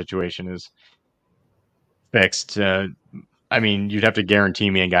cap situation is fixed. I mean, you'd have to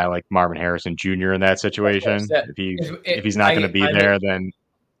guarantee me a guy like Marvin Harrison Jr. in that situation. If he's not going to be there, then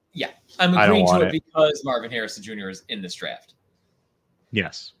I'm agreeing to it because Marvin Harrison Jr. is in this draft.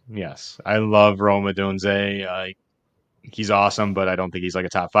 Yes. I love Rome Odunze. He's awesome, but I don't think he's like a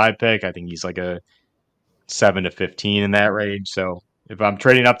top 5 pick. I think he's like a 7 to 15 in that range. So if I'm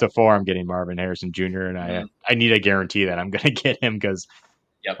trading up to 4, I'm getting Marvin Harrison Jr. and I need a guarantee that I'm going to get him because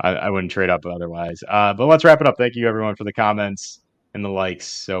I wouldn't trade up otherwise. But let's wrap it up. Thank you everyone for the comments and the likes.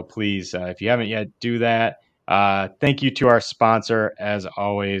 So please, if you haven't yet, do that. Thank you to our sponsor, as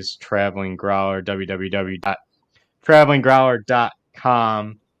always, Traveling Growler,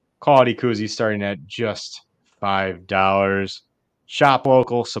 www.travelinggrowler.com. Quality koozies starting at just $5. Shop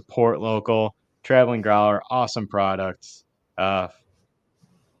local, support local. Traveling Growler, awesome products. All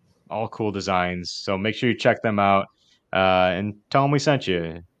cool designs. So make sure you check them out and tell them we sent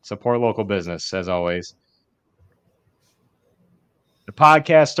you. Support local business, as always. The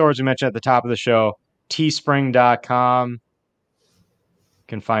podcast stores we mentioned at the top of the show, teespring.com. You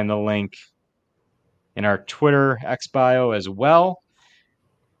can find the link in our Twitter X bio as well.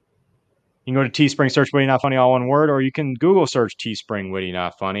 You can go to Teespring, search Witty Not Funny, all one word, or you can Google search Teespring Witty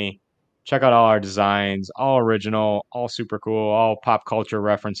Not Funny. Check out all our designs, all original, all super cool, all pop culture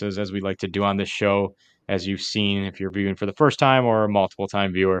references, as we like to do on this show, as you've seen if you're viewing for the first time or a multiple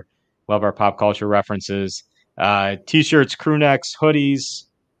time viewer. Love our pop culture references. T-shirts, crew necks, hoodies,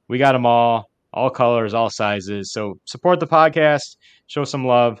 we got them all colors, all sizes. So support the podcast, show some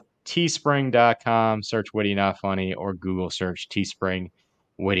love. Teespring.com, search Witty Not Funny, or Google search Teespring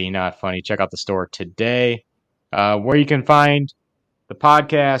Witty Not Funny. Check out the store today, where you can find the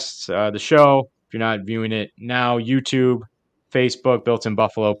podcasts, the show. If you're not viewing it now, YouTube, Facebook, Built in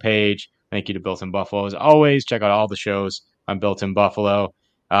Buffalo page. Thank you to Built in Buffalo as always. Check out all the shows on Built in Buffalo.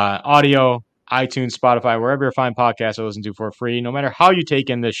 Audio, iTunes, Spotify, wherever you find podcasts to listen to for free. No matter how you take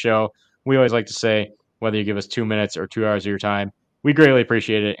in this show, we always like to say, whether you give us 2 minutes or 2 hours of your time, we greatly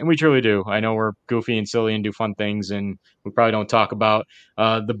appreciate it, and we truly do. I know we're goofy and silly and do fun things, and we probably don't talk about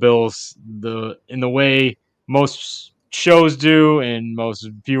the Bills in the way most shows do and most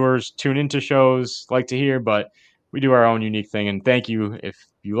viewers tune into shows like to hear, but we do our own unique thing. And thank you if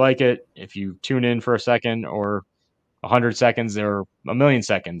you like it, if you tune in for a second or 100 seconds or a million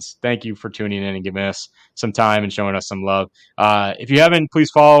seconds. Thank you for tuning in and giving us some time and showing us some love. If you haven't, please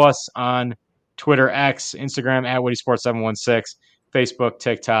follow us on Twitter, X, Instagram at WittySports716, Facebook,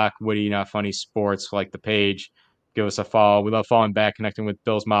 TikTok, Witty Not Funny Sports, like the page. Give us a follow. We love following back, connecting with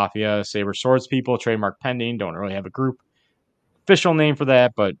Bills Mafia, Saber Swords People, trademark pending. Don't really have a group official name for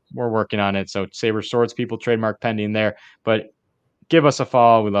that, but we're working on it. So Saber Swords People, trademark pending there. But give us a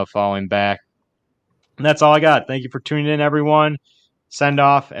follow. We love following back. And that's all I got. Thank you for tuning in, everyone. Send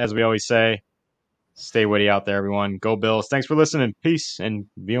off, as we always say. Stay witty out there, everyone. Go Bills. Thanks for listening. Peace and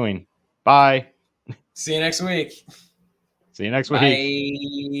viewing. Bye. See you next week. See you next week.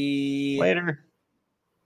 Bye. Later.